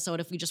fucking episode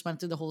if we just went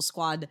through the whole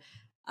squad.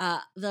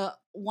 The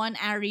one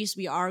Aries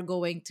we are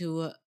going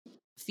to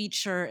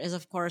feature is,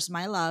 of course,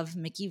 my love,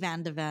 Mickey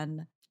Van de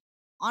Ven.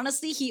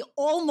 Honestly, he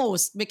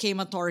almost became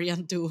a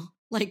Taurian too.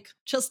 Like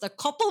just a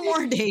couple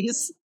more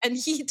days, and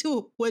he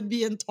too would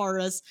be in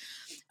Taurus.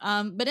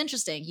 But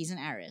interesting, he's an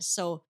Aries,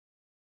 so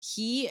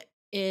he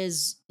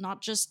is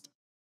not just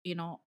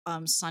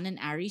Sun in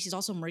Aries. He's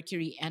also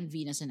Mercury and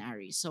Venus in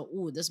Aries. So,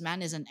 ooh, this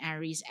man is an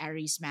Aries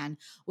man,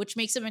 which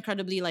makes him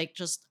incredibly like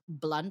just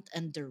blunt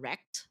and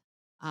direct.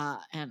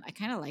 And I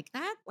kind of like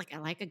that. Like, I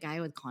like a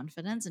guy with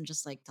confidence and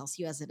just like tells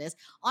you as it is.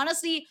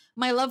 Honestly,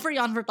 my love for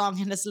Jan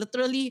Vertonghen has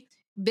literally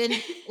been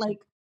like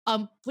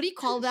what do you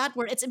call that,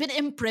 where it's been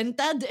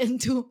imprinted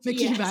into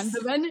Mickey Van Yes,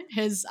 de Ven,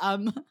 his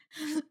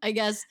I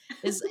guess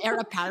his heir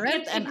apparent,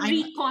 it and I'm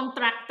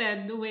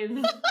recontracted with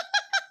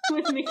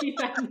Mickey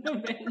Van de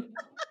Ven.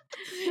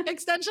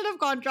 extension of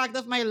contract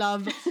of my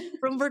love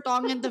from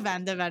Vertonghen to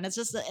Van de Ven. It's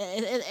just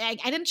I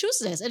didn't choose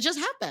this. It just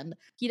happened.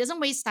 He doesn't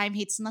waste time.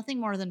 Hates nothing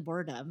more than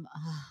boredom.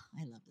 Ah,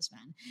 I love this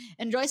man.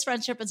 Enjoys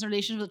friendship and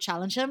relationship will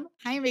challenge him.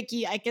 Hi,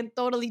 Mickey. I can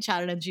totally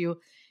challenge you.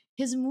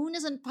 His moon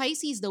is in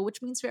Pisces though,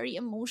 which means very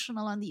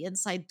emotional on the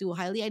inside too.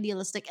 Highly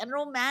idealistic and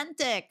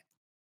romantic.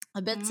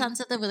 A bit Mm.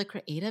 sensitive with a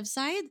creative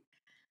side.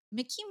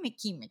 Mickey,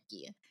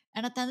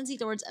 and a tendency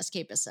towards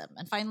escapism.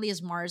 And finally,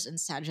 is Mars in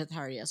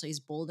Sagittarius. So he's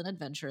bold and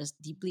adventurous,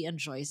 deeply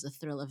enjoys the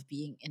thrill of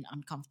being in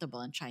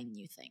uncomfortable and trying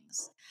new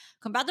things.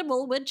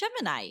 Compatible with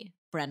Gemini.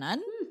 Brennan.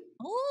 Hmm.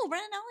 Oh,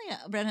 Brennan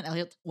Elliott. Brennan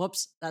Elliott.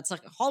 Whoops, that's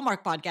like a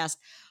Hallmark podcast.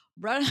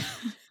 Brennan.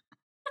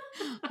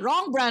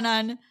 Wrong,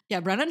 Brennan. Yeah,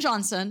 Brennan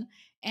Johnson.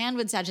 And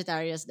with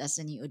Sagittarius,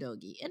 Destiny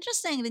Udogi.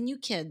 Interesting. The new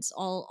kids,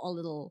 all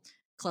little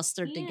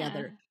clustered Yeah.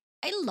 together.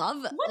 I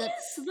love What that.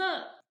 is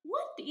the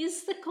what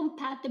is the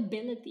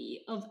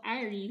compatibility of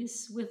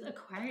Aries with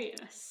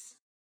Aquarius?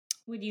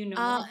 Would you know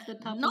off the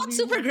top of Not your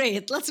super head?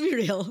 great. Let's be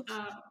real.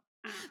 Uh,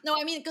 No,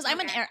 I mean because I'm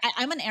an okay. air.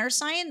 I'm an air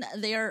sign.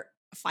 They're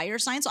fire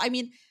sign. So I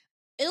mean,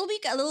 it'll be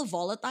a little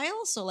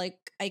volatile. So like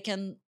I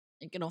can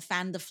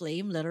fan the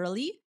flame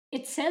literally.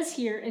 It says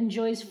here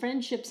enjoys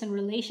friendships and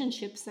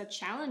relationships that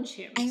challenge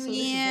him. I So this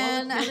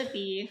mean,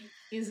 volatility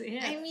is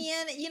it. I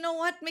mean, you know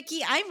what,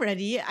 Mickey? I'm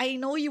ready. I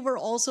know you were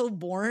also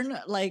born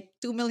like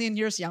 2 million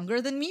years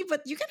younger than me,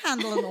 but you can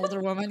handle an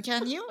older woman,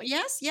 can you?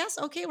 Yes, yes.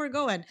 Okay, we're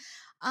going.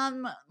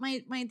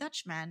 My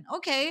Dutch man.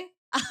 Okay.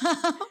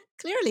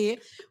 Clearly,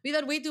 we've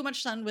had way too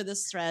much fun with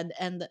this thread,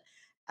 and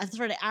as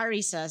for the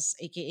Aries,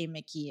 aka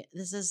Mickey,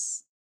 this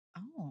is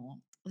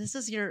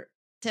your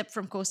tip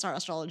from CoStar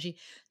Astrology.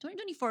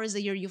 2024 is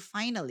the year you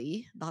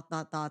finally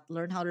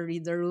learn how to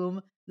read the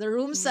room. The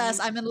room says,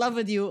 Mm, I'm in love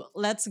with you.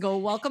 Let's go.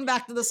 Welcome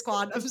back to the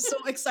squad. I'm so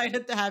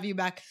excited to have you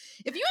back.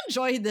 If you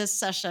enjoyed this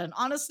session,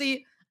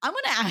 honestly, I'm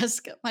gonna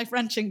ask my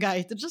friend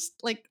Chingai to just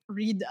like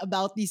read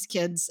about these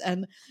kids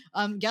and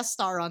guest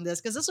star on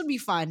this because this would be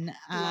fun.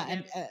 love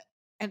it.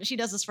 And she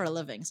does this for a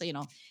living, so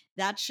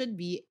that should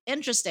be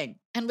interesting.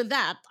 And with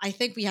that, I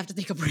think we have to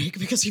take a break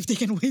because we've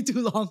taken way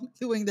too long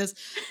doing this.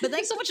 But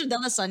thanks so much to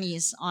Della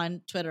Sunnies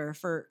on Twitter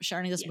for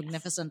sharing this Yes.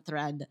 magnificent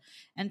thread,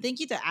 and thank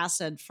you to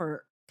Acid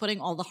for putting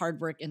all the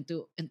hard work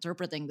into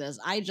interpreting this.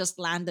 I just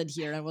landed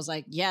here and was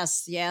like,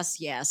 yes, yes,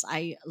 yes.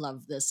 I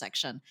love this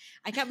section.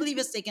 I can't believe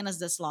it's taken us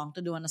this long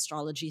to do an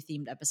astrology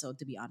themed episode,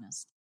 to be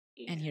honest.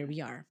 And here Yeah.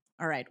 we are.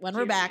 All right. When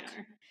we're Here we back,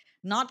 are.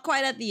 not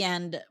quite at the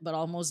end, but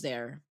almost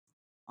there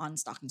on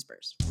Stalking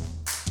Spurs.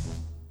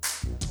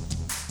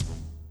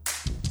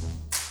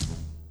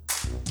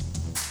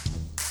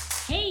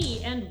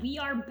 Hey, and we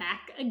are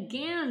back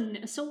again.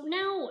 So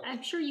now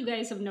I'm sure you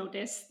guys have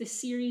noticed this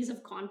series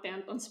of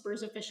content on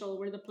Spurs Official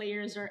where the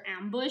players are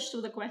ambushed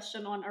with a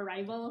question on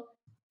arrival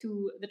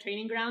to the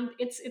training ground.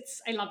 It's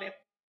I love it.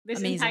 This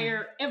Amazing.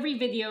 entire every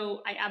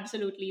video I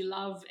absolutely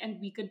love, and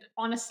we could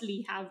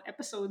honestly have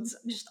episodes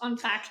just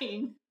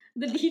unpacking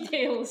the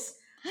details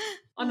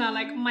on a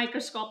like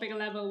microscopic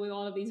level with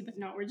all of these, but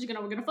no, we're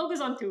gonna focus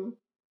on two.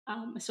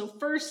 So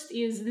first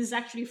is this is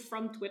actually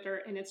from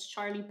Twitter, and it's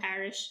Charlie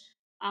Parish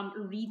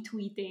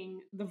retweeting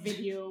the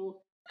video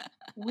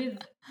with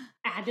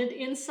added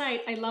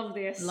insight. I love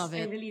this. Love I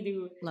it. really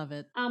do. Love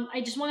it.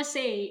 I just want to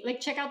say, like,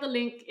 check out the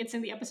link. It's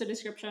in the episode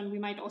description. We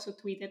might also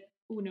tweet it.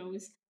 Who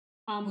knows?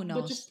 Who But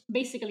knows? just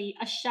basically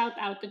a shout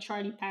out to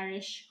Charlie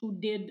Parish, who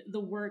did the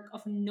work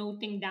of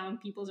noting down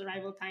people's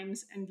arrival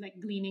times and like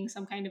gleaning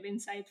some kind of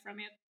insight from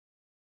it.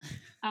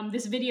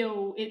 This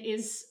video, it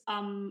is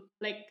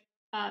like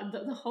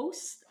the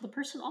host, the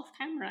person off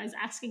camera, is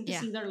asking to Yeah.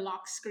 see their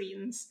lock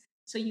screens,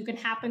 so you can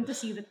happen to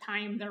see the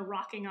time they're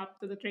rocking up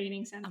to the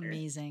training center.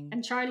 Amazing.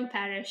 And Charlie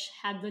Parish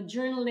had the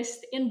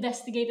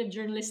investigative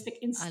journalistic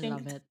I love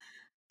instinct it.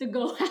 to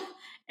go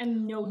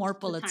and note More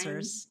the time.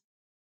 Pulitzers.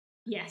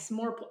 Yes,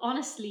 more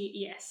honestly,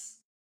 yes.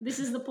 This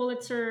is the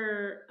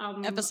Pulitzer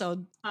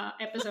Episode.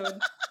 episode.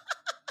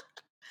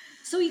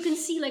 So you can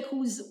see like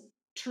who's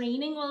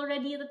training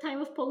already at the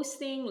time of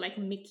posting, like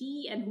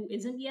Mickey, and who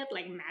isn't yet,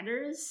 like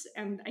Matters.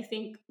 And I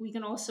think we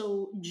can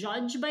also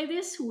judge by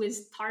this who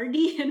is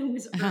tardy and who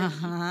is early.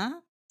 Uh-huh.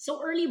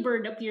 So early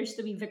bird appears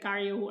to be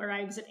Vicario, who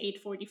arrives at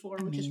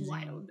 8:44, which is Amazing.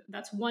 wild.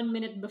 That's 1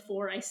 minute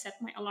before I set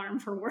my alarm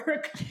for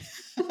work.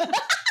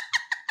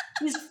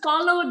 He's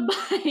followed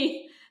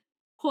by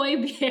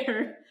Hoy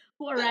Bear,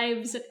 who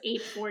arrives at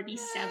 8:47.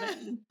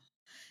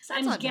 So That's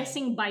I'm not bad.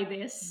 guessing by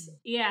this,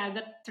 yeah,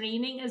 that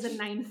training is at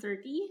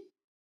 9:30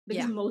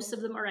 because Yeah. most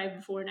of them arrive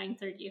before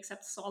 9:30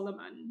 except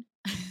Solomon,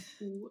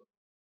 who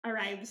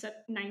arrives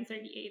at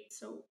 9:38.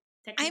 So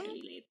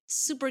technically late.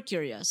 Super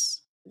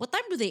curious. What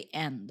time do they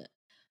end?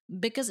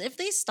 Because if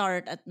they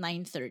start at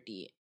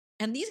 9:30,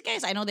 and these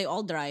guys, I know they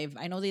all drive.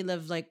 I know they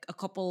live like a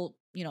couple,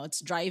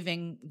 it's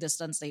driving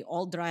distance. They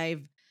all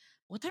drive.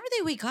 What time do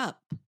they wake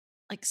up?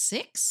 Like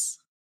 6?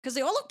 Because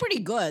they all look pretty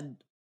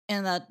good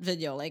in that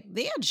video. Like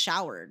they had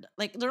showered.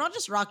 Like they're not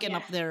just rocking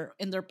up Yeah. there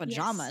in their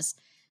pajamas.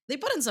 They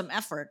put in some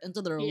effort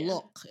into their Yeah.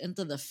 look,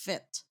 into the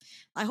fit.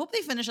 I hope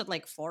they finish at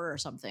like 4 or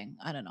something.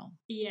 I don't know.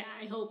 Yeah,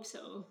 I hope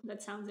so.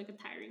 That sounds like a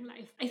tiring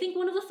life. I think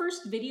one of the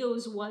first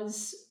videos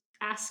was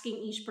asking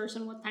each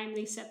person what time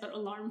they set their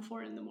alarm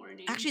for in the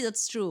morning. Actually,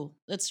 that's true.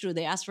 That's true.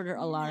 They asked for their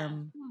Yeah.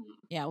 alarm.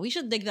 Yeah, we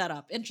should dig that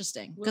up.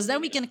 Interesting. We'll Because then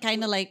dig we it can up.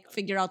 kind of We'll dig like it up.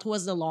 figure out who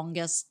has the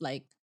longest,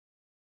 like,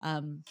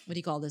 what do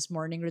you call this,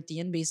 morning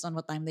routine based on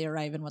what time they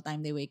arrive and what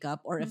time they wake up,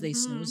 or if they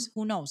snooze.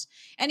 Who knows?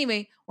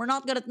 Anyway, we're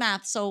not good at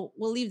math, so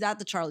we'll leave that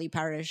to Charlie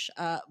Parish.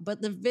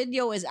 But the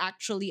video is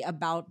actually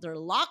about their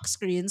lock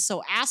screens.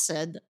 So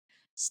Acid,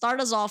 start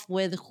us off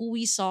with who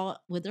we saw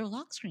with their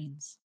lock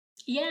screens.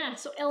 Yeah,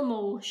 so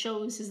Elmo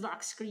shows his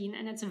lock screen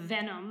and it's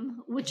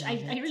Venom, which Love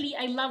it.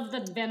 I love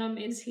that Venom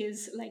is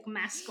his like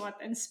mascot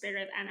and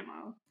spirit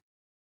animal.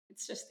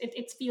 It's just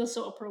it feels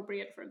so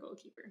appropriate for a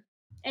goalkeeper.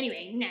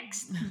 Anyway,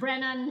 next,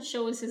 Brennan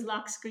shows his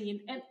lock screen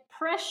and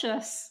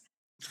Precious.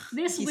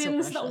 This He's so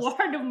wins the precious.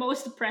 award of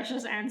most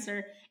precious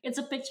answer. It's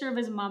a picture of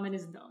his mom and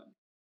his dog.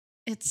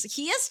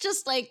 He is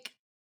just like,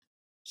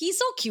 he's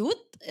so cute.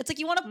 It's like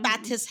you want to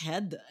pat Mhm. his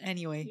head.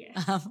 Anyway,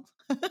 Yes.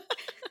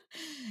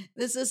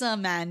 this is a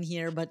man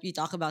here, but we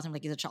talk about him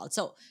like he's a child.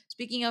 So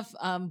speaking of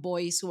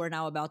boys who are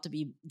now about to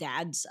be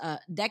dads,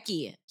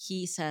 Decky,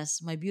 he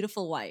says, "My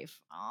beautiful wife,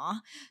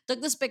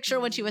 took this picture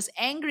when she was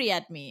angry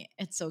at me.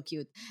 It's so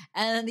cute."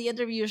 And the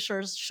interviewer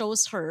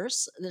shows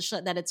hers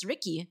that it's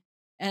Ricky,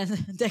 and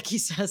Decky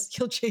says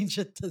he'll change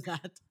it to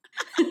that.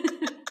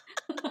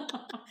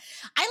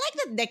 I like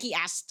that Decky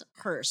asked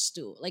hers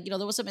too. Like, there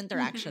was some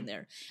interaction Mhm.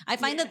 there. I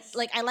find that, Yes.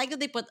 like, I like that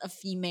they put a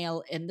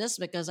female in this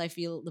because I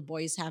feel the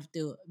boys have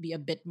to be a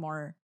bit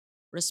more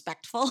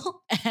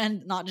respectful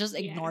and not just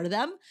ignore Yeah.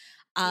 them.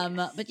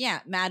 Yes. But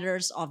yeah,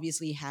 Matters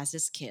obviously has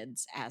his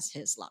kids as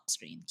his lock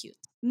screen. Cute.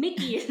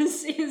 Mickey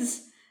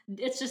is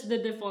it's just the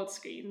default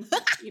screen.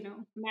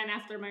 Man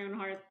after my own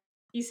heart.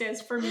 He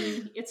says, for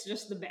me, it's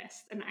just the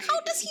best. And I How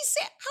does agree. he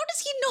say? How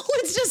does he know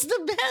it's just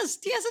the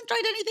best? He hasn't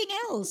tried anything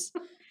else.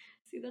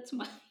 See, that's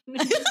mine.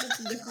 It's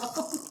the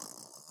default.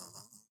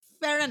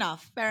 Fair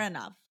enough. Fair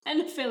enough.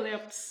 And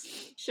Phillips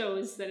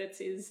shows that it's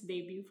his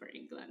debut for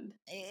England.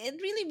 It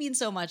really means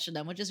so much to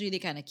them, which is really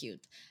kind of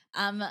cute.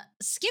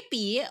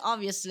 Skippy,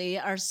 obviously,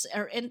 our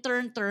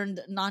intern turned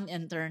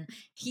non-intern,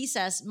 he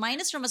says, "Mine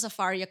is from a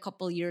safari a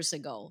couple years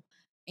ago.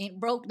 Ain't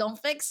broke,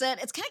 don't fix it."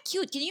 It's kind of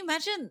cute. Can you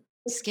imagine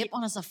It's Skip cute.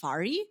 on a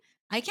safari?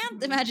 I can't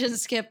Mhm. imagine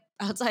Skip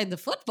outside the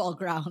football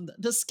ground.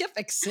 Does Skip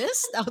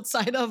exist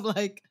outside of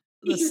like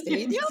the He's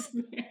stadium? just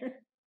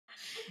there.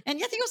 And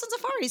yet he goes on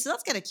safari, so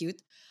that's kind of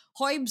cute.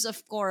 Hoybs,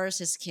 of course,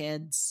 his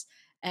kids.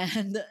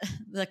 And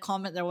the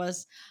comment there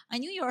was, "I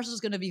knew yours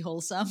was going to be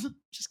wholesome,"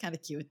 which is kind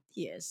of cute.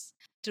 He is.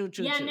 True,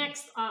 true, Yeah, true.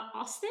 next,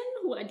 Austin,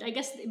 who I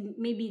guess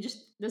maybe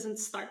just doesn't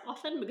start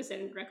often because I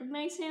didn't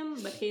recognize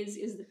him, but his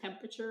is the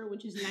temperature,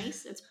 which is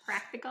nice. It's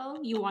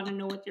practical. You want to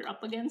know what you're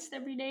up against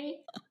every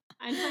day.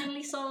 And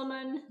finally,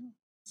 Solomon.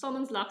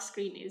 Solomon's lock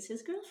screen is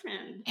his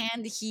girlfriend.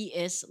 And he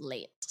is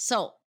late.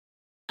 So,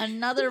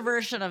 Another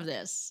version of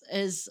this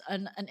is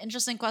an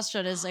interesting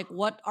question is like,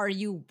 what are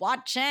you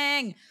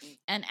watching?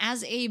 And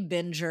as a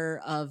binger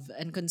of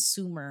and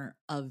consumer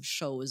of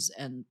shows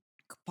and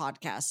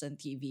podcasts and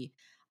TV,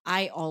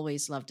 I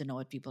always love to know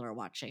what people are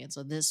watching. And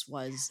so this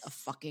was a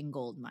Yes. fucking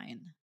gold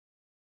mine.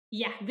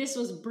 Yeah, this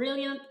was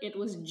brilliant. It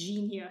was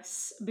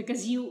genius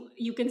because you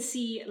can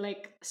see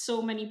like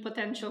so many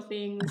potential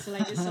things.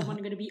 Like, is someone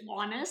going to be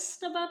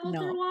honest about what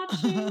they're No.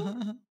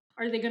 watching?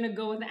 Are they going to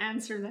go with the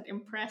answer that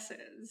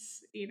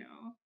impresses?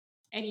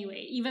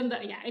 Anyway, even the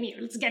yeah. Anyway,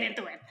 let's get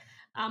into it.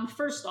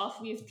 First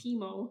off, we have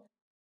Timo,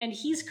 and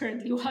he's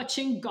currently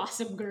watching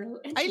Gossip Girl.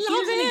 And I here's an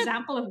love it.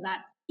 example of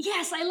that.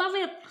 Yes, I love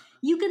it.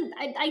 You can,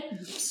 I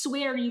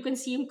swear, you can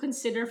see him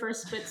consider for a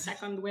split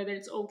second whether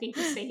it's okay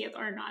to say it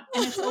or not,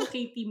 and it's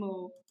okay,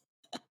 Timo.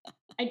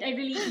 I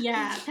really,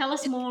 yeah. Tell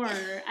us It, more.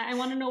 I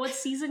want to know what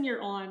season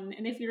you're on,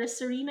 and if you're a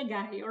Serena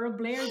guy or a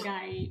Blair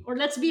guy, or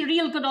let's be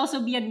real, could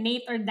also be a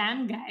Nate or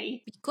Dan guy,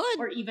 he could.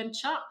 or even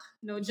Chuck.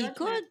 No He judgment.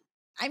 could.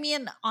 I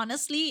mean,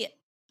 honestly,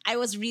 I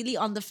was really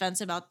on the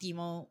fence about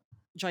Timo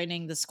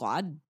joining the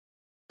squad,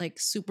 like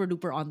super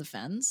duper on the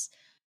fence.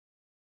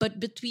 But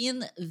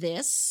between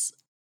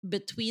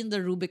the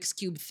Rubik's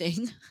Cube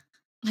thing,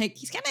 like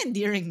he's kind of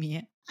endearing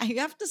me, I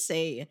have to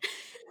say.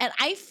 And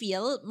I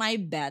feel my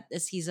bet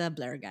is he's a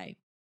Blair guy.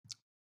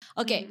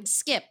 Okay, Mm.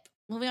 Skip.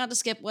 Moving on to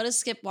Skip. What is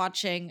Skip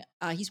watching?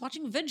 He's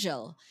watching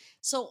Vigil.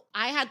 So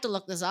I had to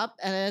look this up,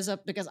 and it is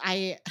up because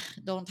I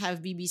don't have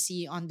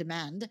BBC on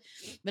demand.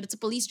 But it's a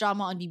police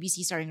drama on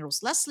BBC starring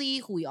Rose Leslie,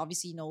 who we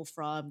obviously know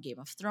from Game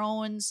of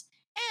Thrones,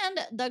 and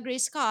Doug Ray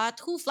Scott,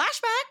 who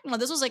flashback. No,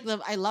 this was like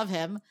the I love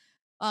him.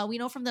 We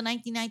know from the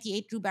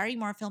 1998 Drew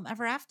Barrymore film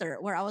Ever After,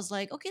 where I was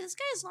like, okay, this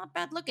guy is not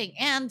bad looking,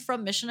 and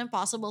from Mission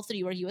Impossible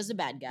 3, where he was the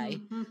bad guy.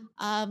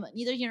 Hmm.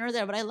 Neither here nor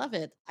there, but I love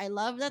it. I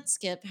love that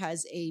Skip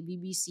has a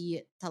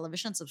BBC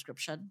television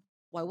subscription.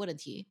 Why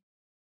wouldn't he?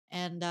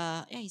 And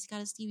yeah, he's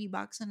got his TV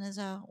box and is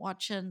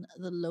watching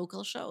the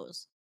local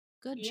shows.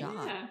 Good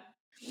job. Yeah.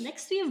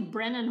 Next, we have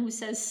Brennan who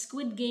says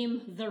Squid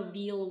Game, the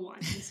real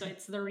one. So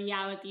it's the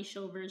reality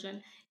show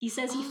version. He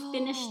says he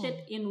finished Oh,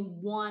 it in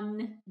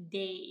 1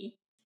 day.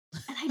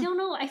 And I don't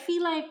know. I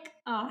feel like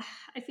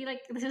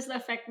this is the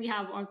effect we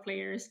have on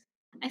players.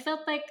 I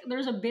felt like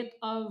there's a bit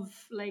of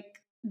like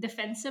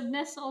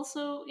defensiveness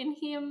also in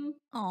him.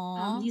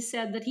 aw, He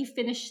said that he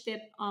finished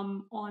it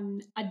on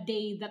a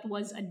day that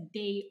was a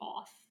day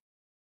off.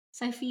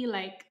 So I feel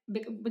like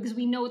because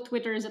we know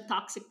Twitter is a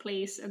toxic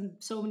place and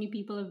so many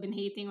people have been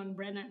hating on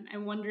Brennan.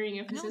 I'm wondering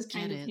if I this is don't get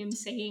kind of it. him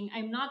saying,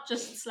 I'm not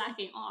just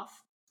slacking off.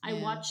 I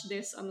Yeah, watched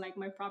this on like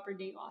my proper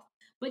day off.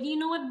 But you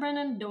know what,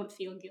 Brennan? Don't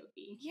feel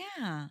guilty.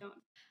 yeah. Don't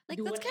Like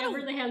do that's kind whatever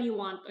of the hell you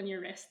want on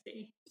your rest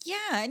day.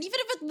 yeah. And even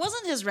if it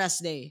wasn't his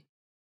rest day,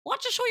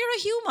 watch a show. You're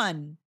a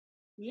human.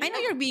 I know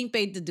Yeah. you're being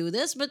paid to do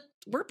this, but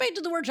we're paid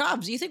to do our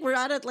jobs. You think we're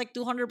at it like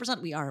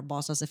 200%? We are,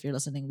 bosses. If you're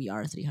listening, we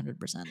are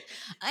 300%.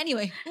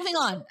 Anyway, moving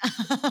on.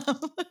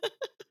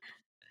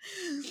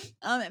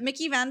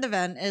 Mickey Van de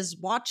Ven is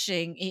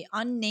watching a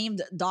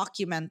unnamed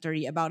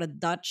documentary about a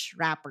Dutch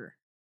rapper.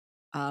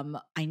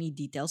 I need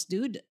details,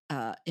 dude.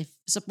 If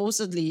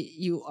supposedly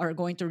you are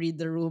going to read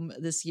The Room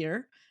this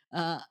year,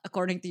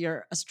 according to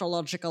your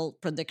astrological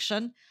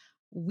prediction,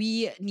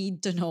 we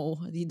need to know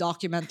the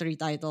documentary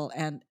title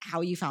and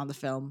how you found the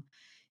film.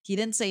 He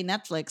didn't say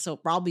Netflix, so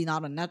probably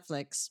not on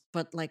Netflix.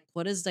 But like,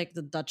 what is like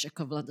the Dutch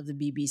equivalent of the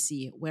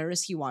BBC? Where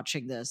is he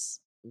watching this?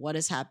 What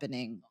is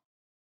happening?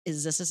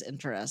 Is this his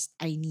interest?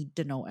 I need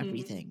to know Mhm.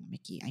 everything,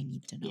 Mickey. I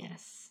need to know.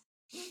 Yes.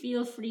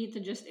 Feel free to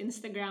just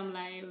Instagram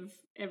live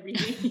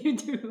everything you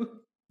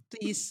do.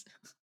 Please.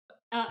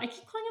 I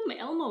keep calling him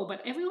Elmo,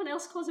 but everyone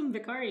else calls him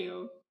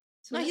Vicario.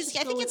 So No, let's he's.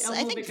 just go with I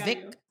Elmo think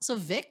Vicario. Vic. So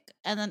Vic,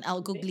 and then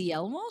El Vic.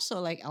 Guglielmo. So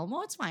like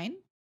Elmo, it's fine.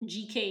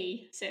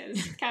 GK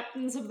says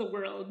captains of the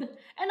world,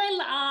 and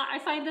I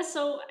find this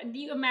so. Do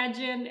you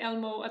imagine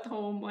Elmo at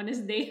home on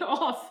his day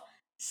off,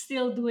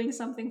 still doing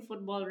something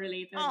football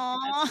related?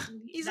 Aw,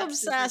 he's That's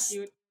super obsessed.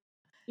 cute.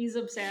 He's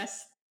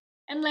obsessed,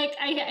 and like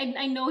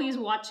I know he's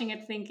watching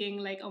it, thinking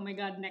like, oh my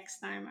god, next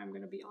time I'm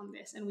gonna be on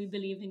this, and we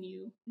believe in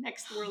you.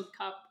 Next World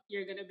Cup,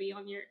 you're gonna be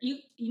on your you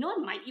know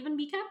it might even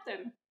be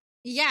captain.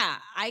 Yeah,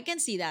 I can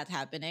see that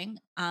happening.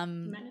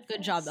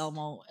 Good job, Manifest.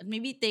 Elmo. And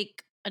maybe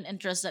take an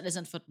interest that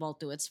isn't football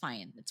too. It's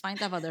fine. It's fine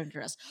to have other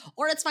interests,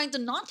 or it's fine to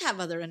not have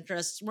other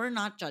interests. We're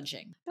not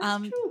judging.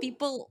 That's true.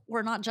 People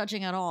were not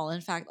judging at all.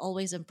 In fact,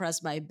 always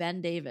impressed by Ben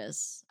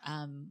Davis.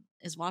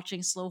 Is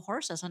watching Slow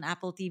Horses on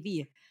Apple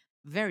TV.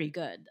 Very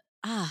good.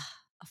 Ah.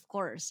 Of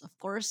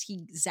course,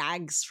 he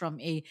zags from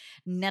a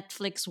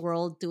Netflix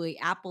world to a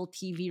Apple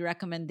TV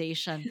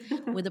recommendation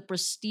with a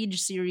prestige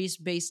series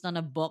based on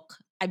a book.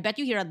 I bet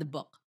you he read the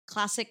book.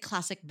 Classic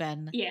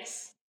Ben.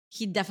 Yes.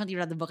 He definitely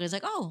read the book. He's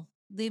like, oh,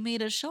 they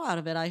made a show out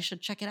of it. I should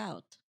check it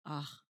out.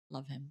 Ah,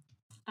 love him.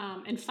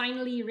 And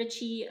finally,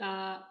 Richie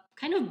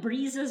kind of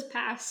breezes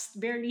past,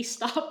 barely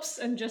stops,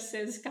 and just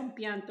says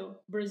Campeonato,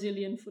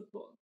 Brazilian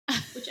football,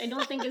 which I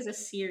don't think is a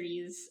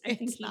series. I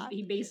think It's he, not.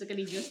 he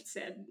basically just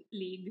said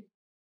league.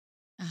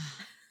 Ah,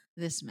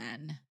 this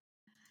man.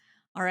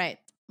 All right.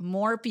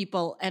 more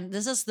people, and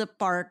this is the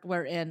part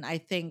wherein I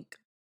think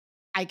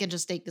I can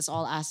just take this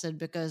all acid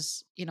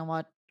because you know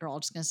what? They're all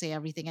just gonna say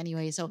everything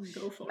anyway. So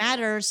Go for it.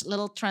 Matters,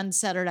 little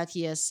trendsetter that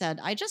he has said,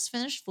 I just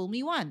finished Fool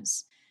Me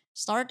Once.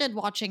 Started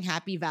watching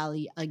Happy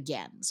Valley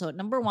again. So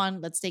number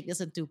one, let's take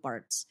this in two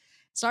parts.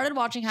 Started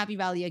watching Happy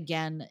Valley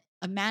again.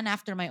 A man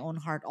after my own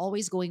heart,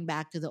 always going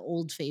back to the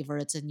old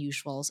favorites and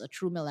usuals, a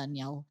true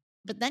millennial.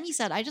 But then he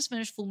said, I just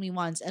finished Fool Me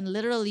Once. And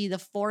literally the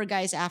four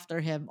guys after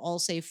him all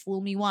say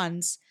Fool Me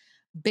Once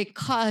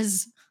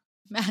because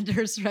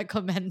Matters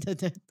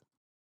recommended it.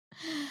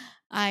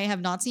 I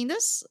have not seen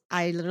this.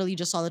 I literally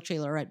just saw the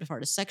trailer right before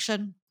this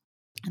section.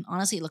 And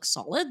honestly, it looks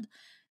solid.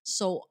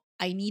 So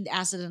I need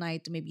Acid and I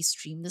to maybe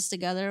stream this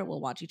together. We'll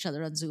watch each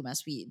other on Zoom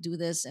as we do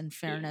this in Yeah.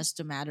 fairness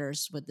to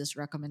Matters with this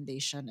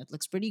recommendation. It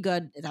looks pretty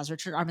good. It has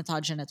Richard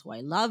Armitage in it, who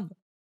I love.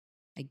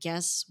 I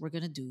guess we're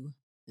going to do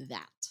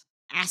that.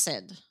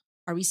 Acid.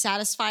 Are we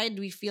satisfied?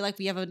 Do we feel like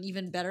we have an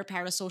even better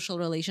parasocial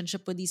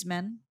relationship with these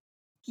men?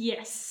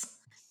 Yes.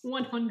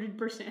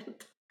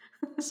 100%.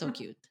 So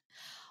cute.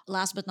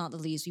 Last but not the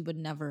least, we would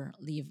never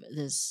leave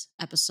this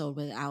episode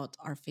without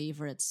our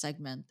favorite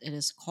segment. It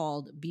is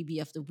called BB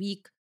of the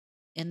Week.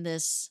 In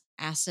this,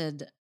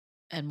 Acid,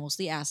 and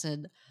mostly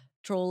Acid,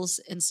 trolls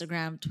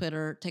Instagram,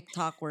 Twitter,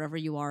 TikTok, wherever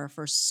you are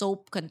for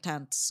soap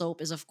content.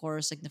 Soap is, of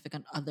course,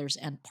 significant others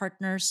and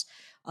partners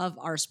of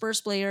our Spurs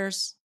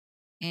players.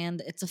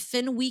 And it's a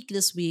thin week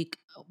this week,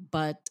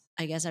 but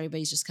I guess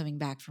everybody's just coming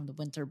back from the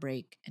winter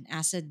break. And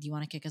Acid, do you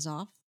want to kick us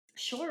off?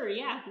 Sure,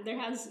 yeah. There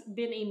has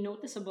been a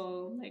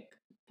noticeable like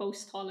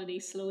post-holiday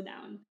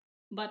slowdown.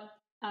 But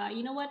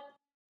you know what?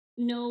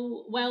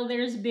 No, while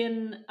there's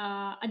been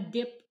a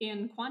dip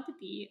in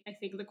quantity, I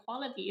think the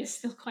quality is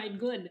still quite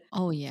good.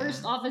 Oh, yeah.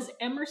 First off is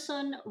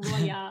Emerson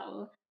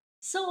Royale.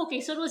 So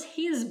okay, so it was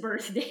his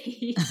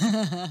birthday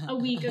a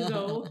week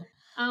ago.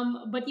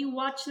 But you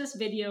watch this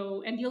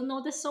video and you'll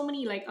notice so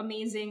many like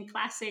amazing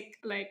classic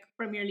like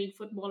Premier League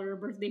footballer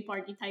birthday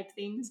party type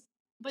things.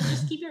 But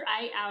just keep your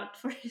eye out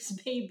for his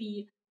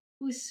baby,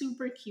 who's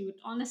super cute.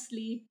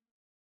 Honestly,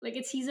 like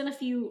it's he's in a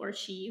few or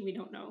she, we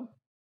don't know,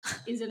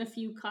 is in a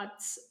few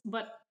cuts,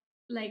 but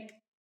like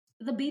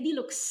the baby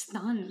looks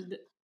stunned.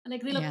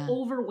 Like they look Yeah,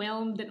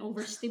 overwhelmed and too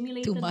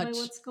overstimulated by much.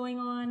 what's going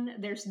on.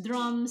 There's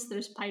drums,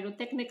 there's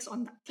pyrotechnics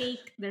on the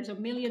cake, there's a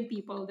million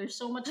people, there's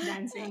so much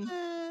dancing.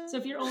 So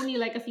if you're only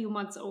like a few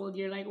months old,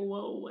 you're like,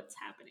 whoa, what's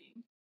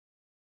happening?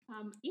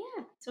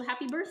 Yeah. So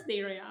happy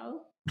birthday,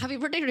 Royale. Happy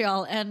birthday,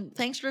 Real, and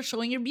thanks for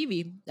showing your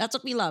BB. That's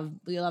what we love.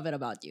 We love it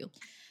about you.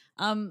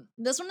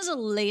 This one is a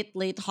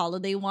late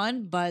holiday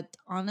one, but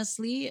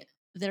honestly,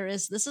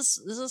 this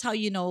is how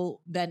you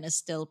know Ben is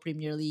still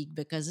Premier League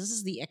because this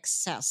is the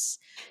excess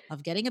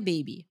of getting a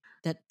baby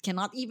that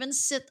cannot even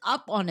sit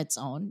up on its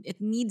own. It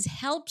needs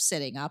help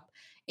sitting up.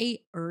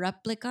 A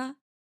replica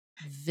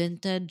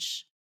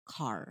vintage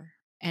car.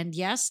 And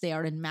yes, they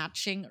are in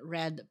matching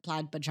red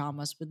plaid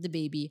pajamas with the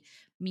baby,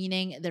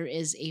 meaning there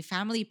is a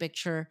family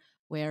picture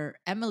where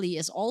Emily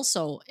is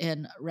also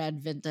in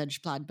red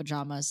vintage plaid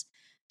pajamas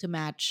to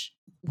match.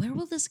 Where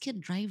will this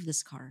kid drive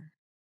this car?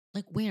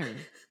 Like, where?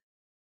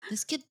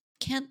 This kid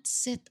can't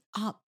sit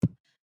up.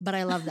 But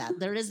I love that.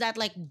 There is that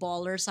like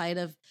baller side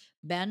of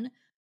Ben.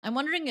 I'm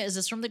wondering, is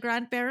this from the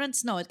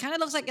grandparents? No, it kind of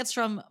looks like it's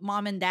from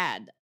mom and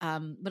dad.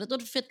 But it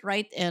would fit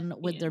right in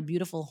with Yeah. their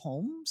beautiful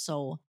home.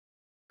 So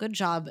good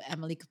job,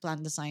 Emily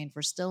Kaplan Design,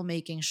 for still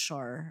making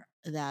sure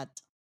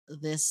that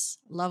this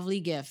lovely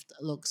gift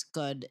looks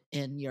good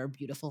in your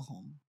beautiful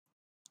home.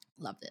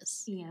 Love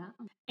this. Yeah.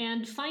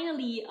 And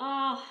finally,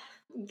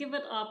 give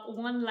it up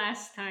one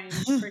last time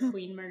for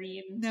Queen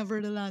Marine.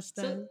 Never the last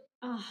So, time.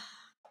 ah,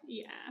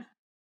 yeah.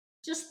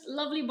 Just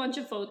lovely bunch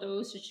of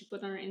photos that she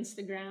put on her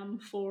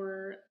Instagram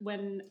for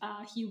when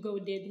Hugo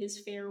did his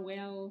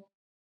farewell.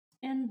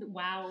 And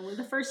wow,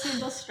 the first thing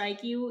that'll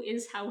strike you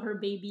is how her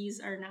babies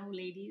are now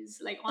ladies.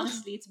 Like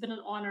honestly, it's been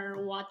an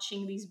honor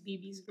watching these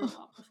babies grow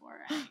up before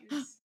our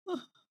eyes.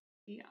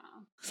 Yeah.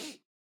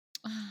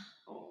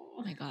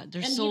 Oh. My God,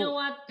 they're And you know so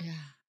what? yeah.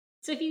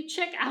 So if you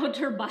check out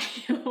her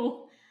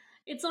bio,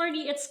 it's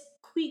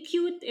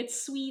cute,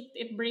 it's sweet,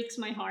 it breaks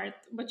my heart.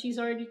 But she's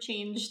already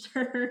changed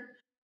her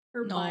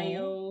No,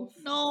 bio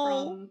no.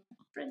 from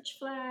French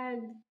flag,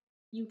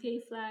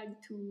 UK flag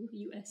to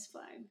US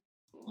flag.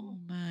 Oh. Oh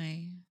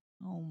my,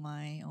 oh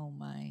my, oh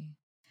my.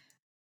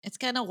 It's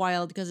kind of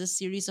wild because this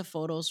series of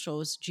photos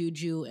shows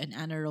Juju and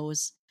Anna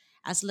Rose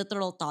as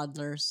literal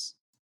toddlers,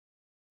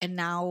 and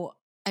now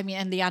I mean,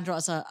 and Leandro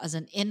as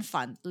an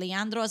infant.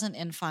 Leandro as an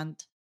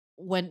infant.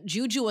 When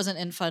Juju was an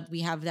infant,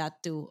 we have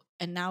that too,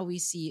 and now we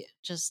see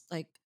just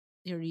like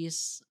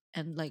Iris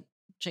and like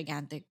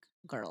gigantic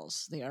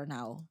girls. They are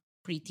now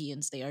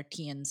preteens. They are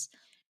teens.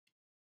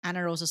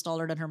 Anna Rose is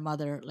taller than her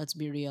mother. Let's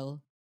be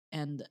real,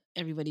 and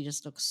everybody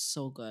just looks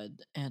so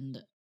good.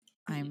 And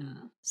I'm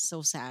Yeah.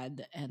 so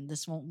sad, and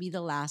this won't be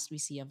the last we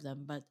see of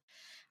them. But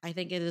I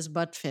think it is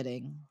but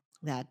fitting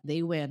that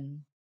they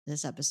win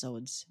this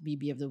episode's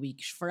BB of the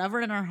week.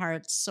 Forever in our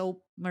hearts.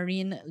 So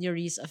Marine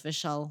Luris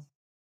official.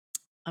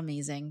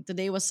 Amazing.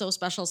 Today was so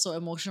special, so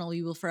emotional.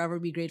 We will forever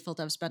be grateful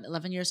to have spent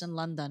 11 years in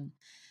London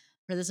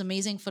for this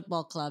amazing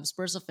football club,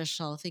 Spurs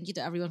official. Thank you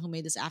to everyone who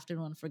made this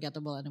afternoon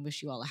unforgettable, and I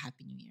wish you all a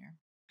happy new year.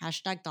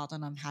 Hashtag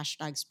Tottenham,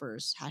 hashtag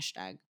Spurs,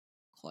 hashtag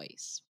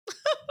Coys.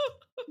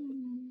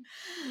 Mm.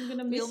 I'm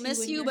gonna We'll miss you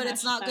miss in you, your but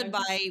it's not hashtags.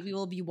 goodbye. We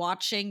will be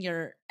watching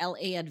your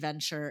LA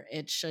adventure.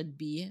 It should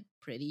be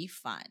pretty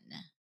fun.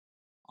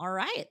 All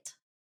right.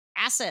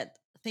 Acid,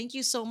 thank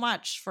you so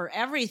much for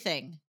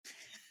everything.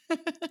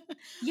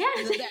 Yeah,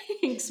 the,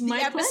 thanks. the My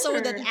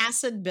episode that pleasure.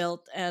 Acid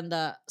built, and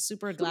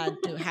super glad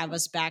to have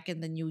us back in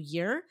the new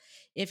year.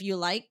 If you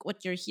like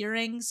what you're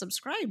hearing,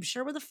 subscribe,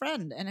 share with a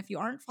friend. And if you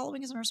aren't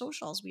following us on our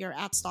socials, we are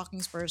at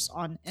Stalking Spurs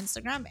on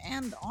Instagram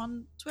and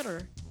on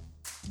Twitter,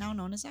 now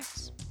known as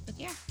X. But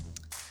yeah,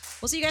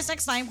 we'll see you guys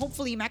next time.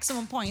 Hopefully,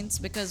 maximum points,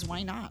 because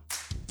why not?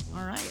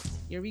 All right,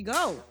 here we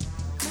go.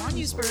 Come on,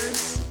 you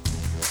Spurs.